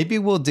 Maybe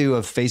we'll do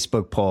a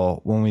Facebook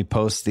poll when we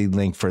post the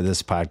link for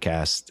this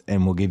podcast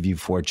and we'll give you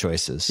 4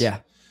 choices. Yeah.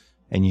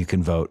 and you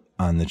can vote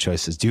on the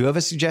choices. Do you have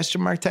a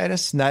suggestion, Mark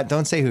Titus?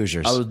 Don't say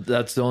Hoosiers.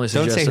 That's the only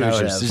Don't say suggestion I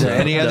would Hoosiers. have. Is there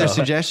any other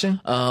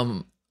suggestion?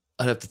 I'd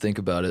have to think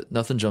about it.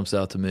 Nothing jumps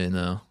out to me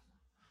now.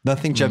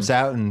 Nothing jumps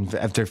out, and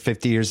after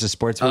 50 years of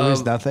sports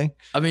movies, nothing?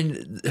 I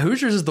mean,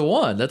 Hoosiers is the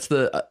one.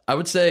 I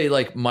would say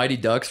like Mighty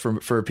Ducks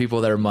for people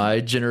that are my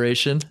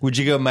generation. Would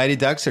you go Mighty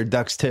Ducks or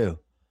Ducks 2?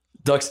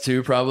 Ducks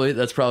 2, probably.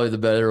 That's probably the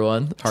better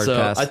one. Hard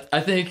pass.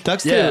 I think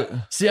Ducks 2.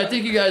 2. See, I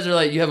think you guys are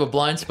like, you have a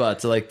blind spot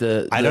to like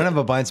I don't have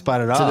a blind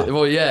spot at all.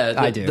 well, yeah.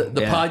 I do.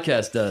 The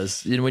podcast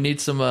does. You know, we need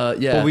some,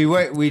 Well,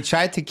 we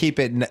tried to keep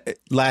it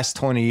last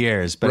 20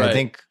 years, but I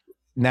think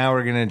now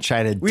we're going to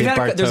try to dip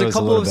our toes There's a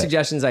couple little of bit.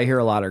 suggestions I hear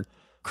a lot are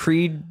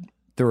Creed,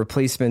 The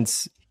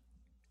Replacements,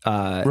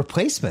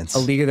 Replacements? A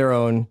League of Their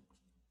Own.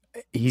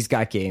 He's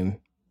got game.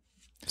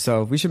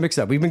 So we should mix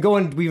up. We've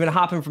been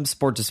hopping from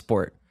sport to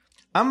sport.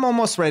 I'm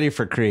almost ready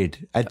for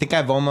Creed. I think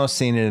I've almost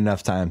seen it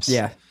enough times.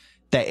 Yeah.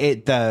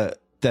 The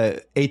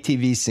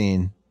ATV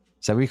scene.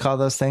 Is that what you call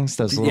those things?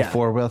 Those little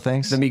four-wheel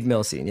things? The Meek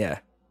Mill scene, yeah.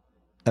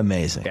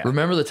 Amazing. Yeah.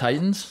 Remember the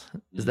Titans?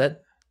 Is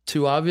that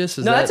too obvious?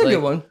 That's a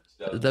good one.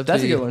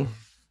 That's a good one.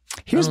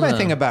 Here's my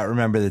thing about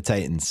Remember the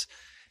Titans.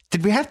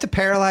 Did we have to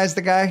paralyze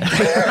the guy?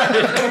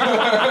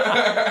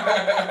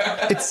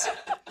 It's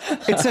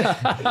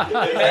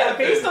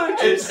based on a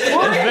true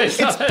story.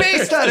 It's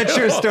based on a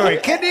true story.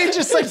 Couldn't he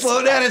just like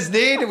blow down his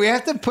knee? Do we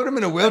have to put him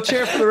in a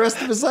wheelchair for the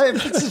rest of his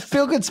life? It's a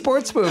feel-good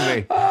sports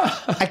movie.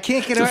 I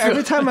can't get over.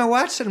 Every time I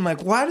watch it, I'm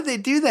like, why did they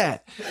do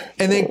that?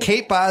 And then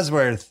Kate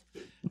Bosworth,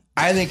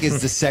 I think,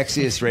 is the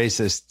sexiest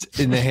racist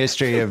in the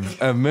history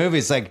of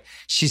movies. Like,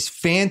 she's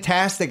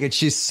fantastic and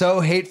she's so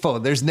hateful.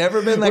 There's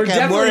never been like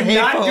a more hateful.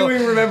 Not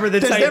doing Remember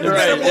the Titans.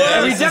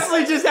 Right. We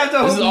definitely just have to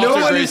hope no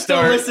one is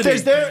still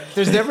listening.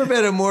 There's never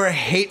been a more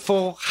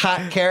hateful,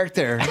 hot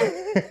character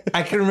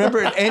I can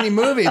remember in any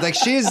movie. Like,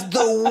 she's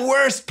the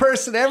worst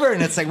person ever.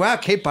 And it's like, wow,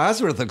 Kate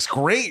Bosworth looks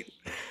great.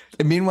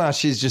 And meanwhile,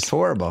 she's just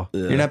horrible.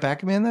 Yeah. You're not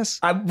backing me on this?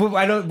 I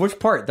don't. Which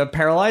part? The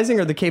paralyzing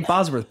or the Kate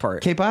Bosworth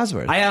part? Kate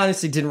Bosworth. I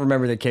honestly didn't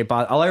remember the Kate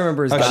Bosworth. All I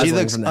remember is she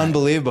looks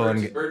unbelievable.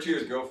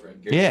 Bertier's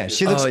girlfriend. Yeah,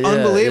 she looks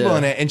unbelievable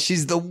in it, and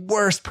she's the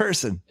worst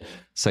person.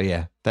 So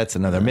yeah, that's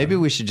another. Maybe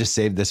we should just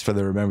save this for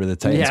the Remember the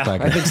Titans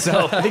podcast. I think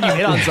so. I think you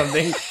hit on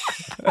something.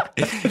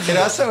 It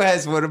also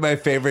has one of my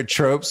favorite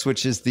tropes,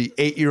 which is the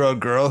 8-year-old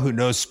girl who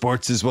knows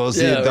sports as well as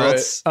the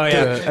adults. Right. Oh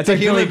yeah, that's a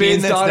human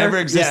being that's never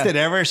existed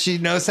ever. She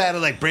knows how to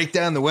like break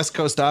down the West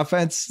Coast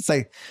offense. It's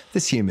like,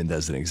 this human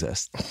doesn't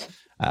exist.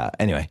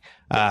 Anyway,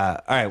 all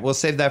right, we'll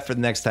save that for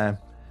the next time.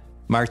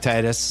 Mark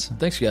Titus,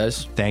 thanks,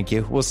 guys. Thank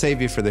you. We'll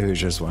save you for the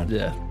Hoosiers one.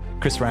 Yeah.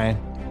 Chris Ryan,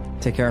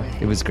 take care.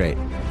 It was great.